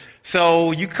 right?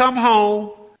 So you come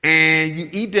home and you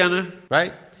eat dinner,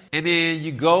 right? And then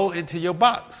you go into your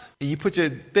box and you put your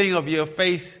thing over your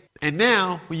face. And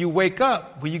now when you wake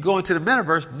up, when you go into the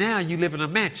metaverse, now you live in a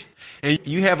mansion. And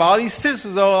you have all these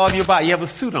sensors all over your body. You have a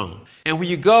suit on. And when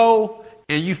you go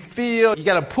and you feel, you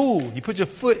got a pool, you put your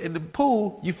foot in the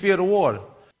pool, you feel the water.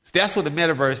 So that's what the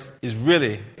metaverse is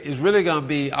really. It's really going to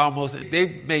be almost,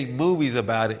 they make movies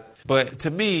about it. But to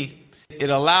me,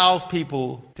 it allows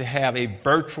people to have a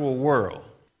virtual world.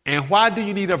 And why do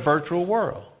you need a virtual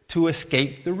world? To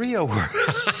escape the real world.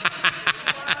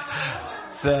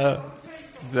 So.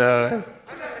 Yeah.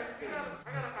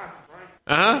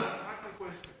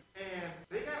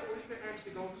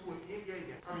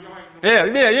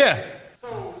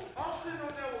 So I'm sitting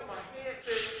on there with my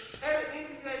headset at an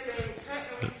NBA game,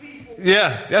 tackling people.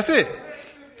 Yeah, that's it.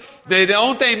 The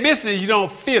only thing missing is you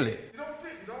don't feel it.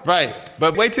 Right.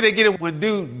 But wait till they get it when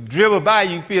dude dribble by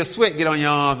you feel sweat get on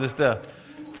your arms and stuff.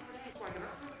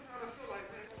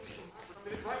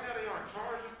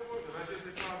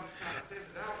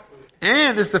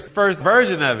 And it's the first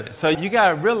version of it. So you got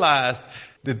to realize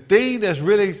the thing that's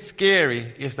really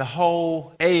scary is the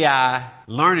whole AI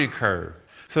learning curve.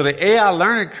 So the AI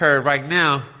learning curve right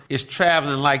now is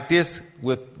traveling like this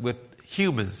with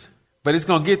humans. But it's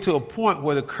going to get to a point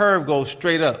where the curve goes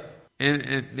straight up.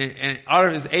 And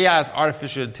AI is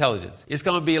artificial intelligence. It's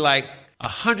going to be like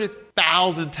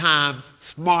 100,000 times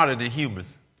smarter than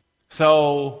humans.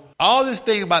 So all this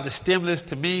thing about the stimulus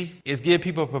to me is get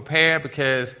people prepared,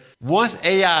 because once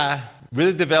AI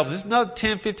really develops, it's another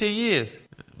 10, 15 years,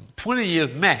 20 years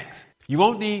max. You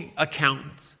won't need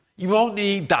accountants. You won't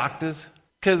need doctors,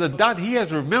 because a doctor, he has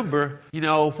to remember,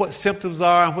 what symptoms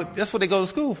are, and that's what they go to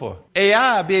school for.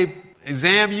 AI will be able to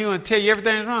examine you and tell you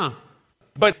everything's wrong.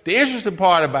 But the interesting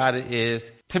part about it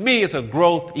is, to me, it's a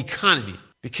growth economy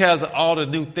because of all the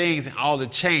new things and all the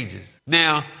changes.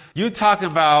 Now, you're talking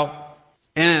about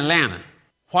in Atlanta.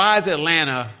 Why is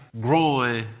Atlanta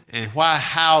growing and why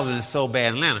housing is so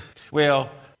bad in Atlanta?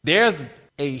 Well, there's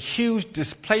a huge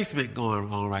displacement going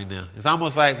on right now. It's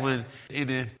almost like when in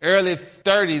the early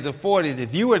 30s or 40s,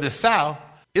 if you were in the South,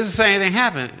 it's the same thing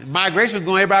happened. Migration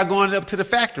going, everybody going up to the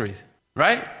factories,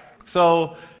 right?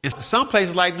 So in some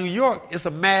places like New York, it's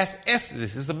a mass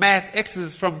exodus. It's a mass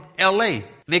exodus from L.A. And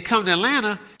they come to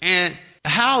Atlanta, and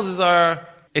houses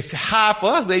it's high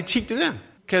for us, but they cheap to them.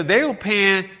 Because they were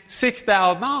paying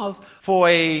 $6,000 for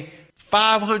a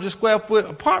 500 square foot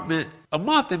apartment a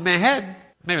month in Manhattan.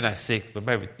 Maybe not six, but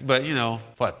for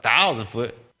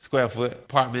 1,000 square foot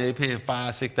apartment, they're paying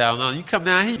 $5,000-$6,000. You come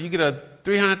down here, you get a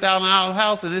 $300,000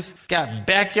 house, and it's got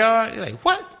backyard. You're like,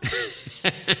 what?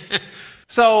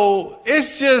 So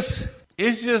it's just,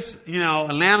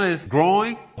 Atlanta is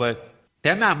growing, but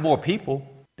they're not more people.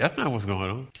 That's not what's going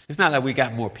on. It's not like we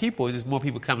got more people. It's just more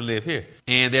people come to live here.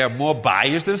 And there are more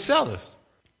buyers than sellers.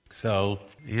 So,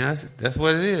 that's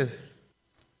what it is.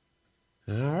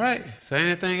 All right. Say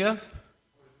anything else?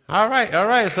 All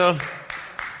right. So,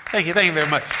 thank you very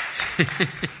much.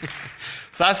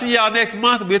 So I'll see y'all next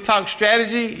month. We'll talk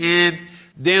strategy. And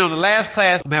then on the last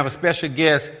class, I'm going to have a special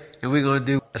guest, and we're going to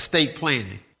do estate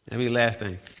planning. That'll be the last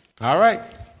thing. All right.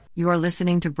 You are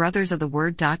listening to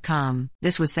brothersoftheword.com.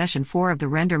 This was session 4 of the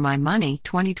Render My Money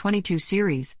 2022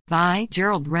 series by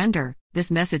Gerald Render.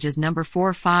 This message is number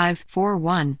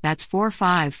 4541. That's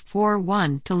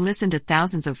 4541. To listen to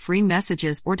thousands of free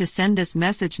messages or to send this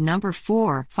message number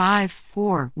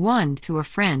 4541 to a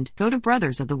friend, go to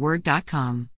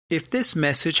brothersoftheword.com. If this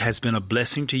message has been a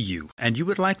blessing to you and you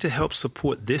would like to help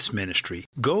support this ministry,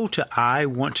 go to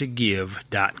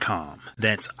iwanttogive.com.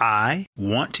 That's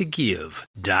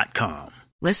iwanttogive.com.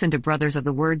 Listen to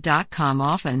brothersoftheword.com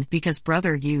often, because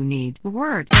brother, you need the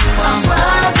word.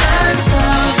 Brothers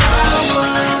of the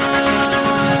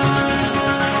Word.